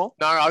 You've got more?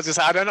 No, I was just.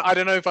 I don't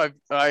know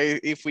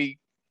if we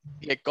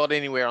got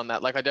anywhere on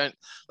that. Like, I don't.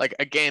 Like,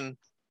 again,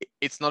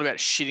 it's not about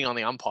shitting on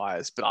the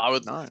umpires, but I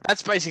would. No.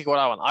 That's basically what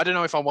I want. I don't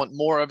know if I want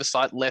more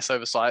oversight, less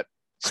oversight,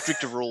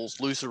 stricter rules,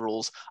 looser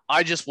rules.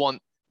 I just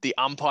want the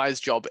umpire's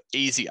job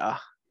easier.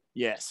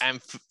 Yes. And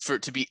for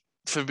it to be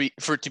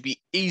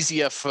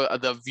easier for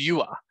the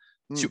viewer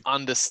to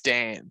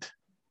understand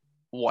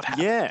what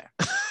happened. Yeah.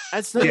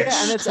 It's not,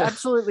 and it's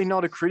absolutely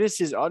not a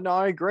criticism. Oh, no,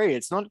 I agree.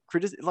 It's not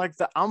criticism. Like,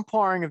 the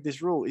umpiring of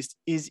this rule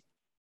is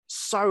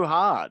so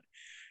hard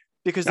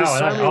because there's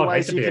so many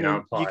ways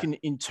you can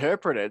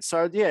interpret it.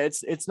 So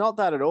it's not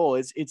that at all.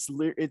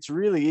 It's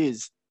really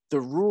is the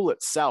rule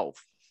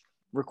itself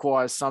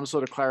requires some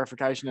sort of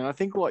clarification. And I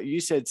think what you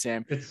said,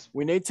 Sam,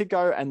 we need to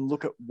go and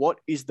look at what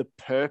is the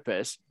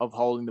purpose of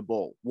holding the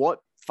ball? What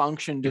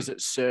function does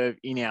it serve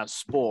in our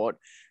sport?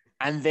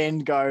 And then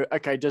go,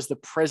 okay, does the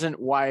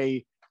present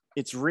way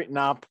it's written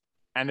up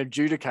and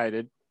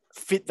adjudicated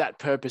fit that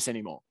purpose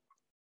anymore?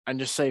 And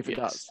just see if it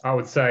does. I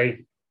would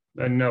say,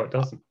 no, it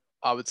doesn't.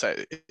 I would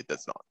say it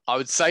does not. I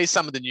would say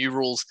some of the new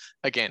rules,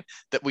 again,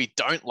 that we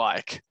don't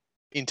like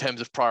in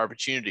terms of prior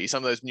opportunity,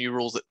 some of those new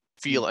rules that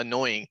feel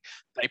annoying,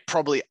 they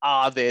probably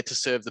are there to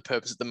serve the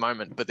purpose at the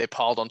moment, but they're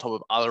piled on top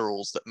of other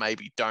rules that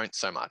maybe don't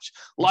so much.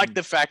 Like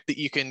the fact that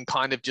you can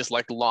kind of just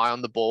like lie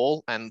on the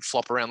ball and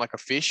flop around like a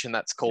fish, and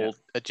that's called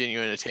a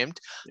genuine attempt.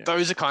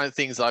 Those are kind of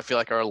things that I feel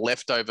like are a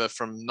leftover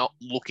from not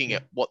looking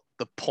at what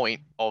the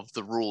point of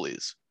the rule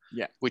is.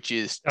 Yeah. Which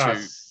is to...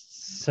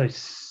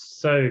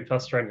 So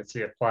frustrating to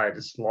see a player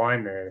just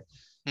lying there.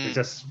 He's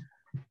just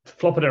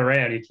flopping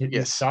around.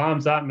 His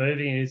arms aren't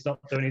moving and he's not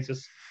doing, he's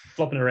just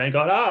flopping around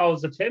going, I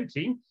was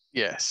attempting.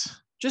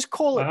 Yes. Just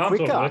call it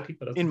quicker,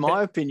 in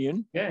my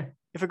opinion. Yeah.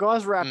 If a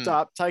guy's wrapped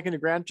up, taking the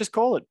ground, just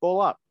call it,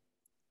 ball up.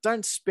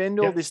 Don't spend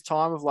all this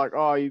time of like,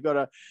 oh, you've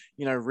got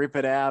to, rip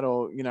it out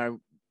or,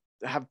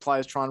 have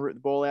players try and rip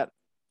the ball out.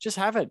 Just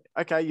have it.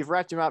 Okay, you've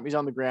wrapped him up, he's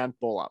on the ground,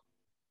 ball up.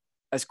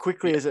 As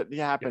quickly as it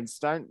happens.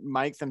 Don't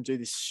make them do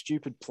this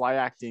stupid play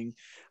acting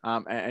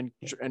and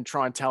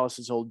try and tell us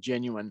it's all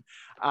genuine.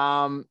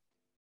 All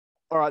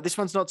right, this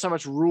one's not so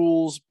much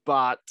rules,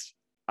 but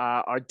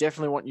I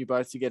definitely want you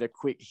both to get a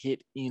quick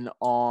hit in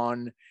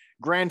on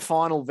grand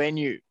final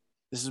venue.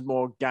 This is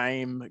more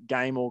game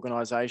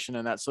organization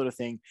and that sort of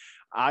thing.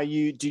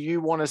 Do you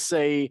want to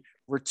see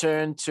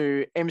return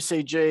to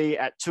MCG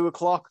at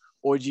 2:00,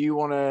 or do you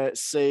want to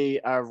see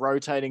a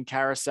rotating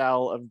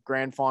carousel of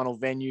grand final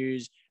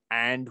venues?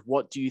 And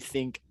what do you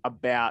think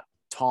about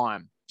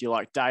time? Do you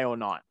like day or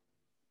night?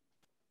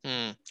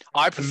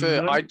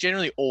 I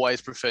generally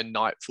always prefer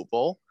night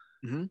football,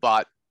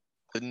 but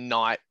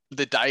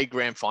the day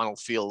grand final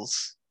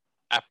feels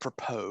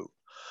apropos.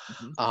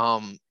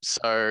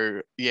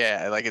 So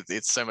yeah, like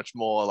it's so much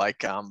more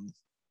like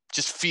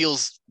just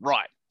feels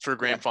right for a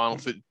grand final.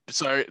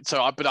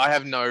 But I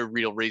have no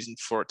real reason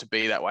for it to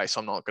be that way, so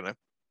I'm not going to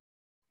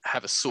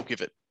have a sook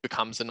if it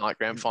becomes a night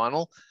grand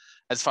final.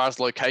 As far as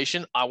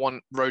location, I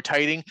want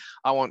rotating.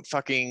 I want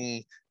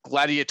fucking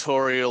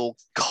gladiatorial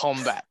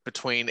combat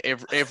between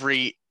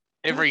every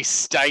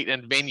state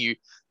and venue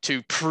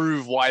to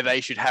prove why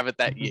they should have it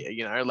that year.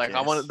 You know, like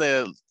I want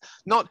the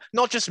not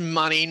just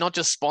money, not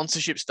just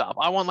sponsorship stuff.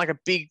 I want like a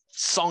big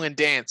song and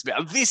dance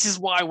about this is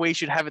why we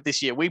should have it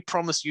this year. We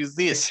promise you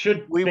this. It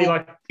should we be will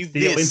like the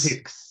this.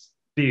 Olympics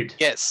bid.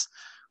 Yes.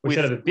 We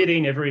should have a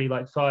bidding every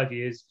like 5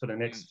 years for the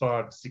next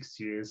 5 or 6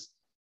 years,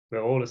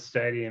 where all the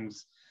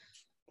stadiums,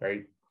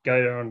 they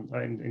go on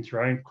into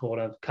your own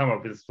corner, come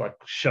up with like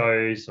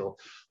shows or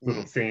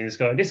little things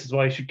going, this is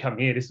why you should come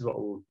here, this is what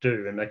we'll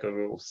do, and make a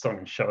little song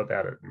and show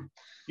about it.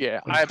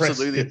 I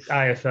absolutely.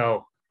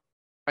 AFL.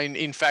 I mean,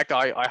 in fact,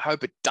 I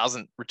hope it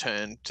doesn't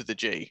return to the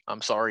G.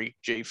 I'm sorry,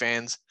 G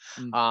fans.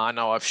 I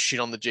know I've shit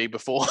on the G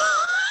before.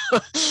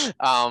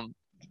 But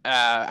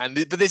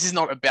this is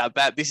not about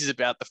that. This is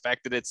about the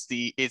fact that it's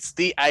the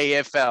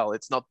AFL.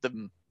 It's not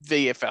the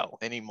VFL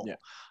anymore. Yeah.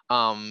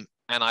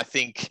 And I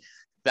think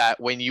that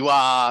when you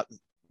are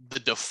the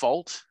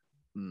default,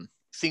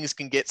 things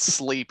can get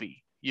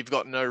sleepy. You've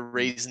got no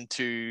reason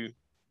to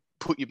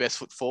put your best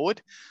foot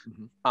forward.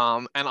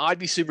 And I'd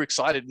be super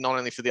excited not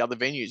only for the other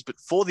venues, but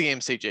for the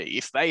MCG.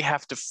 If they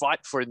have to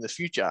fight for it in the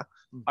future,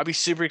 I'd be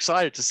super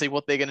excited to see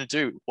what they're going to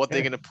do, what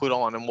they're going to put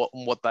on, and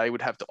what they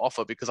would have to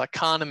offer, because I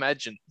can't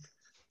imagine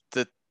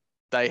that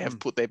they have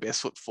put their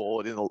best foot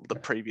forward in the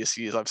previous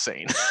years I've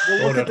seen.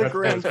 Well, look at the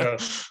grand.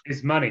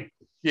 It's money.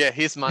 Yeah,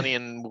 here's money,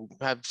 and we'll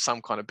have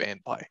some kind of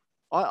band play.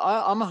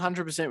 I'm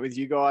 100% with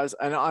you guys,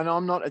 and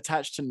I'm not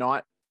attached to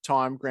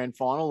nighttime grand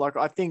final. Like,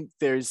 I think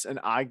there's an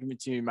argument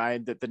to be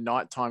made that the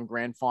nighttime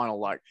grand final,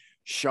 like,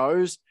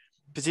 shows,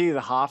 particularly the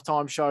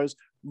halftime shows,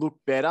 look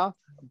better.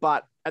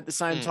 But at the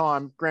same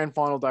time, grand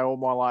final day all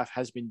my life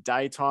has been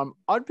daytime.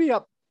 I'd be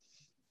up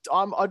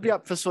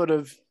for sort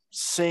of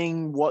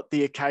seeing what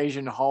the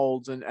occasion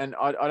holds, and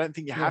I don't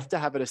think you have to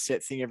have it a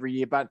set thing every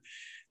year, but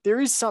there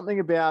is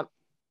something about,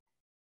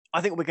 I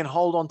think we can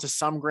hold on to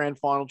some grand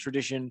final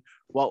tradition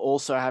while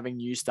also having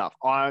new stuff.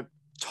 I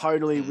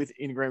totally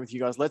in agreement with you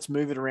guys. Let's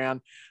move it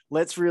around.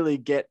 Let's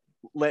really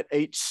let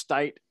each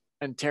state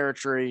and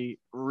territory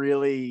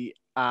really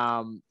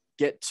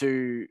get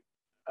to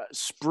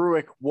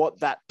Spruik what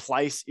that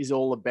place is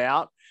all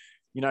about.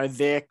 You know,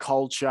 their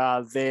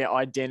culture, their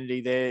identity,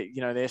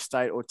 their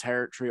state or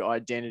territory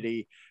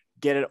identity,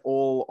 get it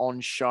all on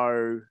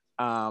show,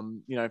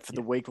 for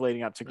the week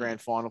leading up to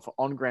grand final,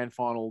 on grand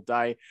final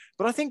day.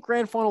 But I think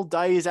grand final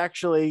day is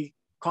actually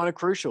kind of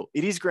crucial.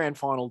 It is grand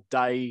final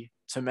day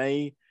to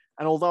me.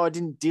 And although I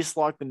didn't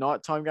dislike the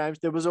nighttime games,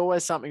 there was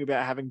always something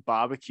about having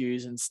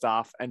barbecues and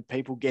stuff and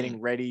people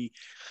getting ready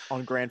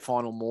on grand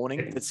final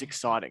morning that's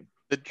exciting.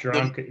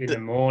 Drunk in the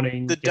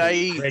morning. The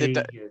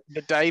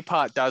day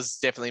part does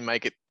definitely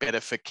make it better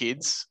for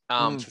kids,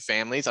 for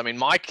families. I mean,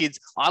 my kids,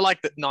 I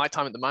like the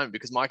nighttime at the moment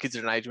because my kids are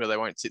at an age where they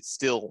won't sit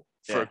still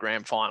for a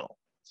grand final.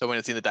 So when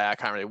it's in the day, I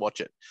can't really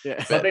watch it.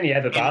 Yeah. But then you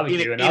have a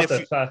barbecue and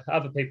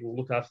other people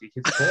look after your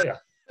kids for you.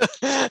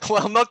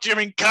 Well, not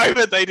during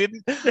COVID, they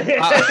didn't.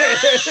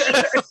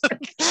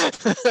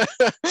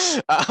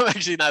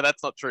 Actually, no,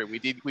 that's not true. We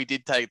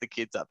did take the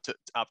kids up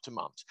to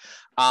mum's.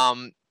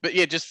 But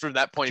yeah, just from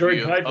that point during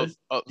of view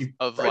COVID,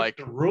 of like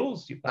the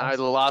rules. No,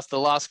 the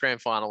last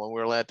grand final when we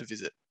were allowed to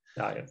visit.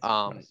 Oh, yeah.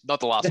 Not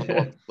the last one, the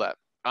one before that.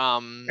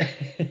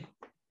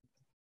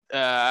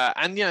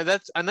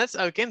 And that's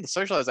again, the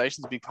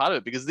socialization is a big part of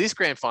it, because this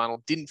grand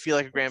final didn't feel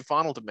like a grand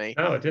final to me.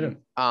 No, it didn't.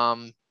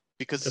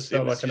 Because it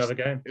felt like another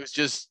game. It was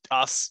just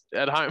us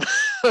at home.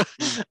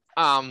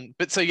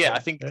 But so yeah, I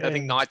think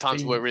night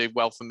times work really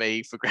well for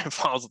me for grand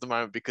finals at the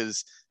moment,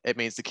 because it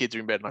means the kids are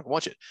in bed and I can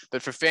watch it.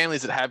 But for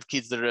families that have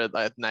kids that are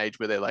at an age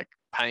where they're like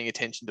paying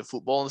attention to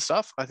football and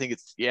stuff, I think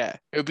it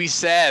would be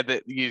sad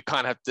that you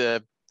kind of have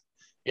to,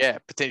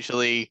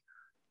 potentially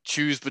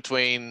choose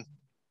between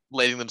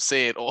letting them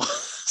see it or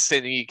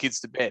sending your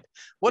kids to bed.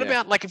 What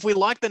about, like, if we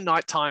like the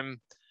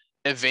nighttime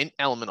event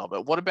element of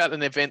it, what about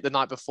an event the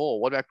night before?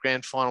 What about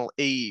grand final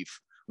eve?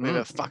 We have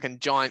a fucking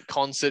giant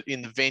concert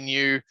in the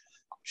venue.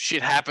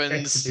 Shit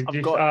happens.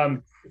 I've got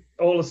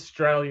all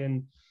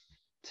Australian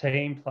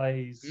team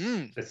plays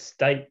the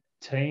state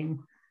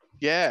team.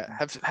 Yeah,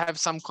 have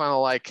some kind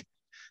of like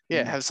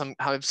have some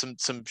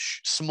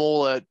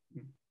smaller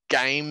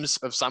games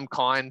of some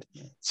kind,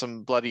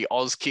 some bloody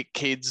Oz kick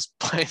kids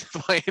playing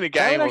a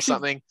game or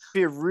something.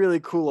 Be a really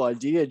cool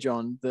idea,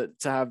 John, that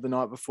to have the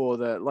night before,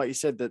 that, like you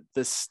said, that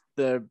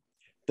the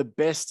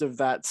best of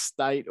that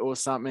state or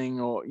something,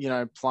 or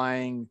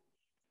playing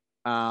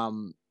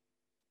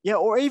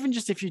or even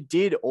just if you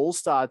did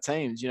all-star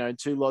teams,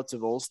 two lots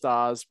of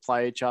all-stars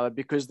play each other,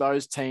 because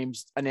those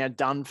teams are now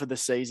done for the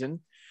season.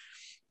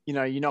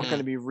 You're not going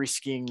to be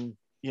risking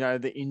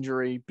the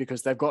injury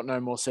because they've got no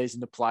more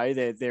season to play.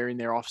 They're in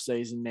their off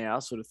season now,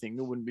 sort of thing.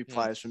 There wouldn't be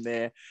players from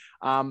there.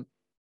 And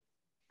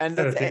have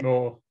a bit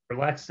more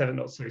relaxed, have it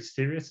not so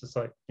serious. It's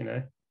like,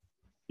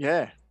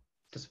 yeah.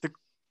 just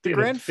The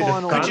grand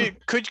final.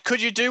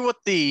 Could you do what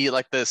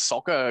the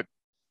soccer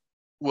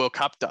World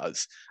Cup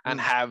does and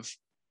have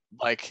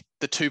like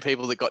the two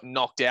people that got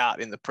knocked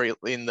out in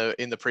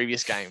the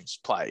previous games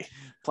play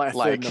a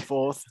third and a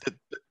fourth?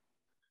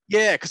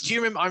 Yeah, because do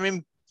you remember? I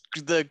mean,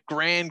 the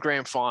grand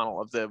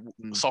final of the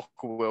Soccer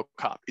World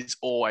Cup is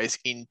always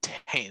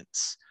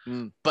intense,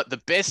 but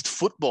the best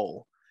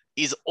football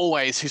is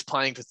always who's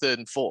playing for third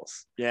and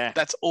fourth. Yeah,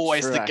 that's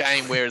always the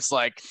game where it's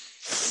like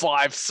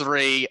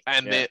 5-3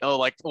 and they're or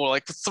like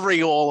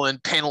 3-3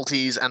 and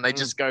penalties, and they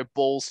just go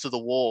balls to the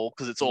wall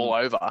because it's all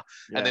over,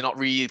 and they're not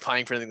really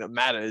playing for anything that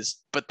matters.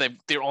 But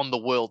they're on the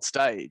world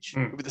stage.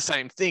 With the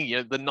same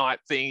thing, the night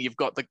thing. You've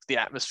got the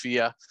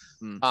atmosphere,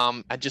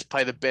 and just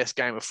play the best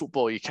game of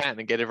football you can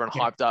and get everyone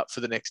hyped up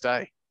for the next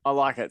day. I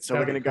like it. So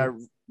we're going to go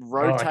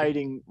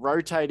rotating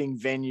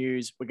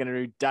venues. We're going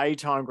to do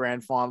daytime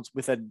grand finals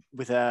with a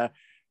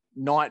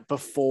night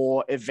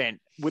before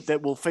event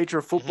that will feature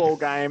a football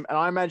game. And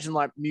I imagine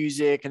like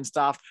music and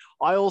stuff.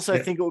 I also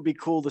think it would be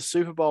cool. The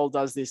Super Bowl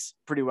does this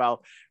pretty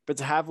well, but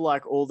to have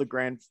like all the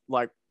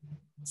the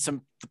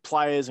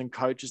players and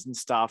coaches and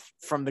stuff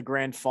from the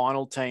grand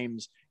final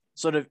teams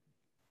sort of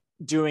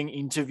doing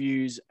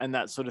interviews and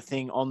that sort of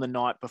thing on the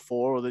night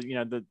before, or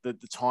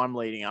the time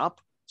leading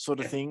up, sort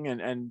of thing.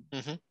 And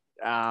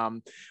I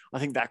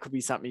think that could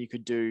be something you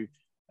could do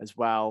as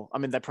well. I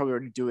mean, they probably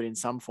already do it in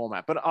some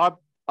format, but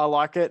I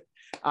like it.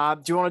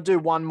 Do you want to do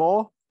one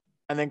more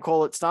and then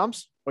call it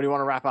stumps, or do you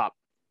want to wrap up?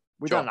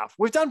 We've done enough.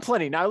 We've done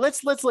plenty. No,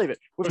 let's leave it.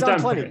 We've done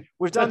plenty.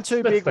 We've done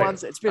two big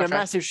ones. It's been a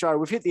massive show.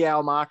 We've hit the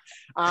hour mark.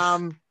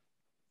 All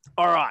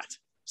right.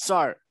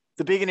 So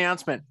the big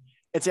announcement,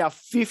 it's our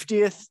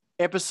 50th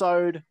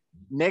episode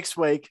next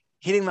week,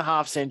 hitting the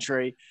half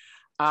century.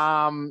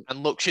 And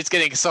look, shit's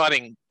getting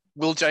exciting.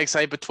 Will Jake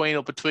say between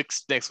or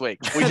betwixt next week?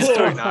 We just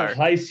don't know.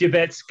 Place your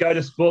bets. Go to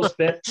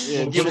Sportsbet.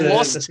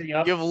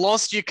 You've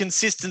lost your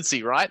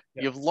consistency, right?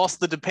 Yep. You've lost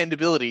the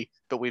dependability,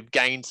 but we've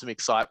gained some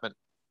excitement.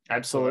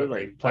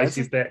 Absolutely. Place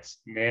your bets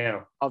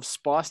now. I've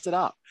spiced it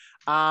up.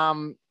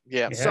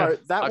 Yeah. So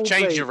I've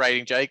changed your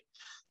rating, Jake.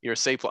 You're a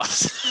C+.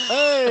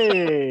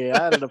 Hey,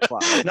 added a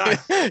plus.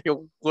 Nice.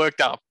 You're worked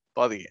up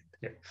by the end.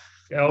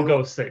 Yeah, I'll go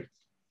with C.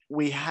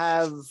 We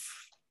have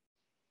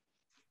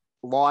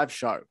live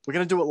show. We're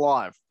going to do it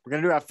live. We're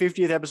going to do our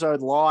 50th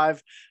episode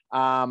live.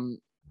 The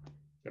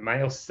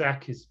mail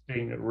sack has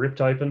been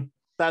ripped open.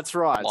 That's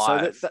right.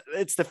 Live. So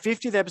it's the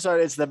 50th episode.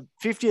 It's the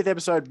 50th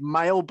episode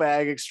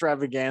mailbag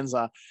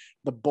extravaganza,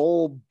 the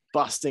ball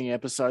busting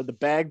episode, the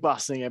bag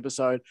busting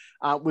episode.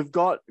 We've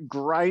got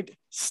great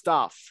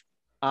stuff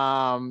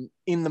in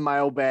the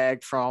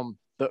mailbag from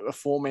the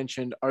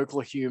aforementioned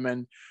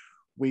Oklahuman.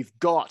 We've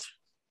got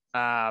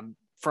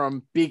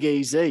from Big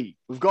EZ.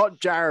 We've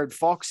got Jared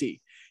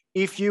Foxy.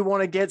 If you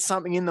want to get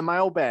something in the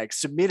mailbag,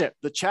 submit it.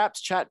 The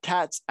Chaps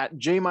Chatcats at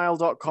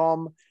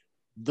gmail.com.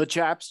 The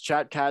Chaps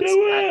Chatcats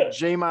at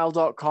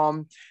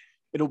gmail.com.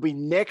 It'll be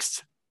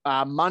next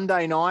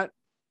Monday night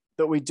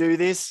that we do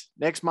this.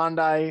 Next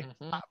Monday.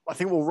 I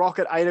think we'll rock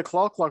at 8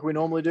 o'clock like we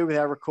normally do with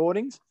our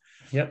recordings.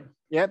 Yep.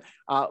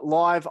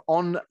 Live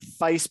on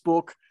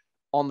Facebook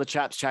on the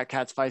Chaps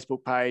Chatcats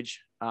Facebook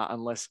page,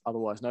 unless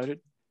otherwise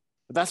noted.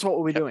 But that's what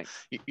we'll be doing.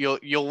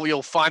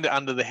 You'll find it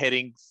under the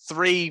heading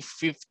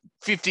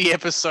 50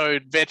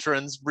 episode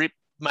veterans rip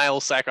mail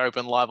sack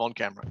open live on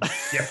camera.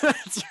 Yeah.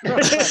 That's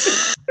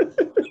right.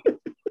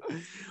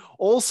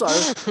 Also,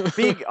 I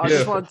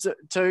just wanted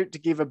to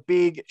give a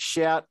big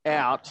shout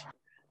out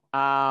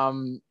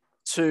to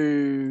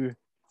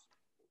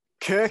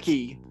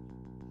Kirky.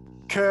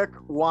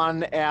 Kirk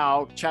won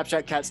our Chap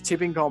Chat Cats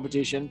tipping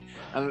competition,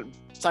 and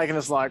it's taken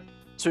us like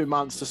 2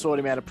 months to sort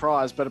him out a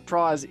prize, but a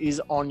prize is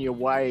on your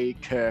way,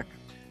 Kirk.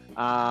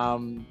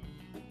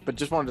 But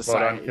just wanted to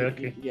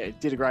say, he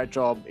did a great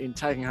job in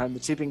taking home the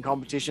tipping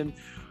competition.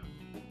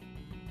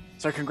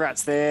 So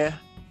congrats there.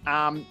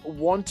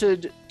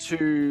 Wanted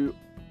to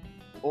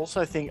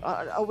also think,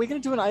 are we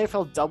going to do an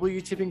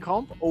AFLW tipping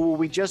comp, or will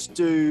we just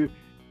do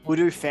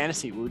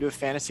fantasy? Will we do a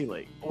fantasy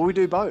league, or will we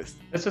do both?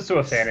 Let's just do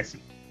a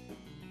fantasy.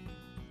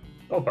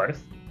 Or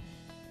both.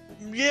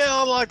 Yeah,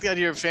 I like the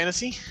idea of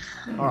fantasy.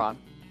 All right.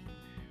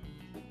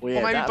 Well,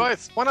 or maybe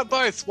both. Why not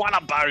both? Why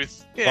not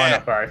both? Yeah. Why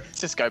not both?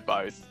 Let's just go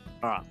both.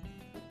 All right.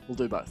 We'll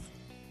do both.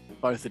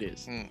 Both it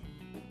is.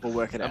 We'll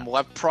work it out. And we'll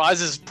have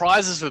prizes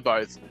for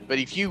both. But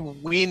if you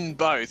win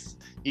both,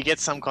 you get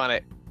some kind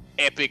of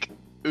epic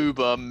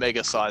uber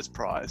mega sized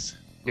prize.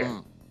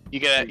 Yeah.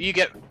 You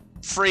get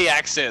free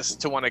access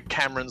to one of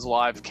Cameron's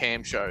live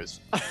cam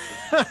shows.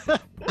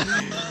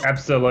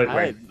 Absolutely.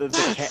 Hey,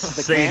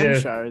 the cam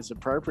show is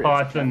appropriate.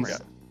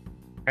 Pythons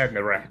and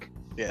the rack.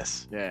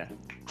 Yes. Yeah.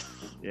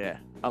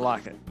 I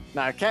like it.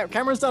 No,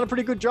 Cameron's done a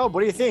pretty good job.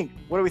 What do you think?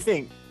 What do we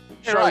think?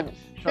 Show one.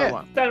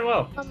 Done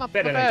well. Not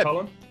Better bad. than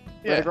Colin.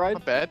 Yeah, grade?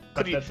 not bad.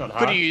 That's not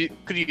Could hard. you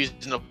use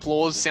an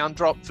applause sound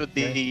drop for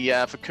the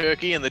for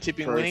Kirky and the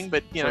tipping Truth. winning?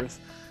 But you know, Truth.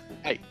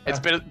 hey, it's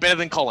better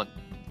than Colin.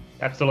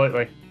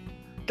 Absolutely.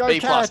 Go B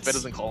plus Cats! better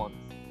than Colin.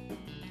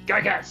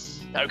 Go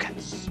Cats! Okay.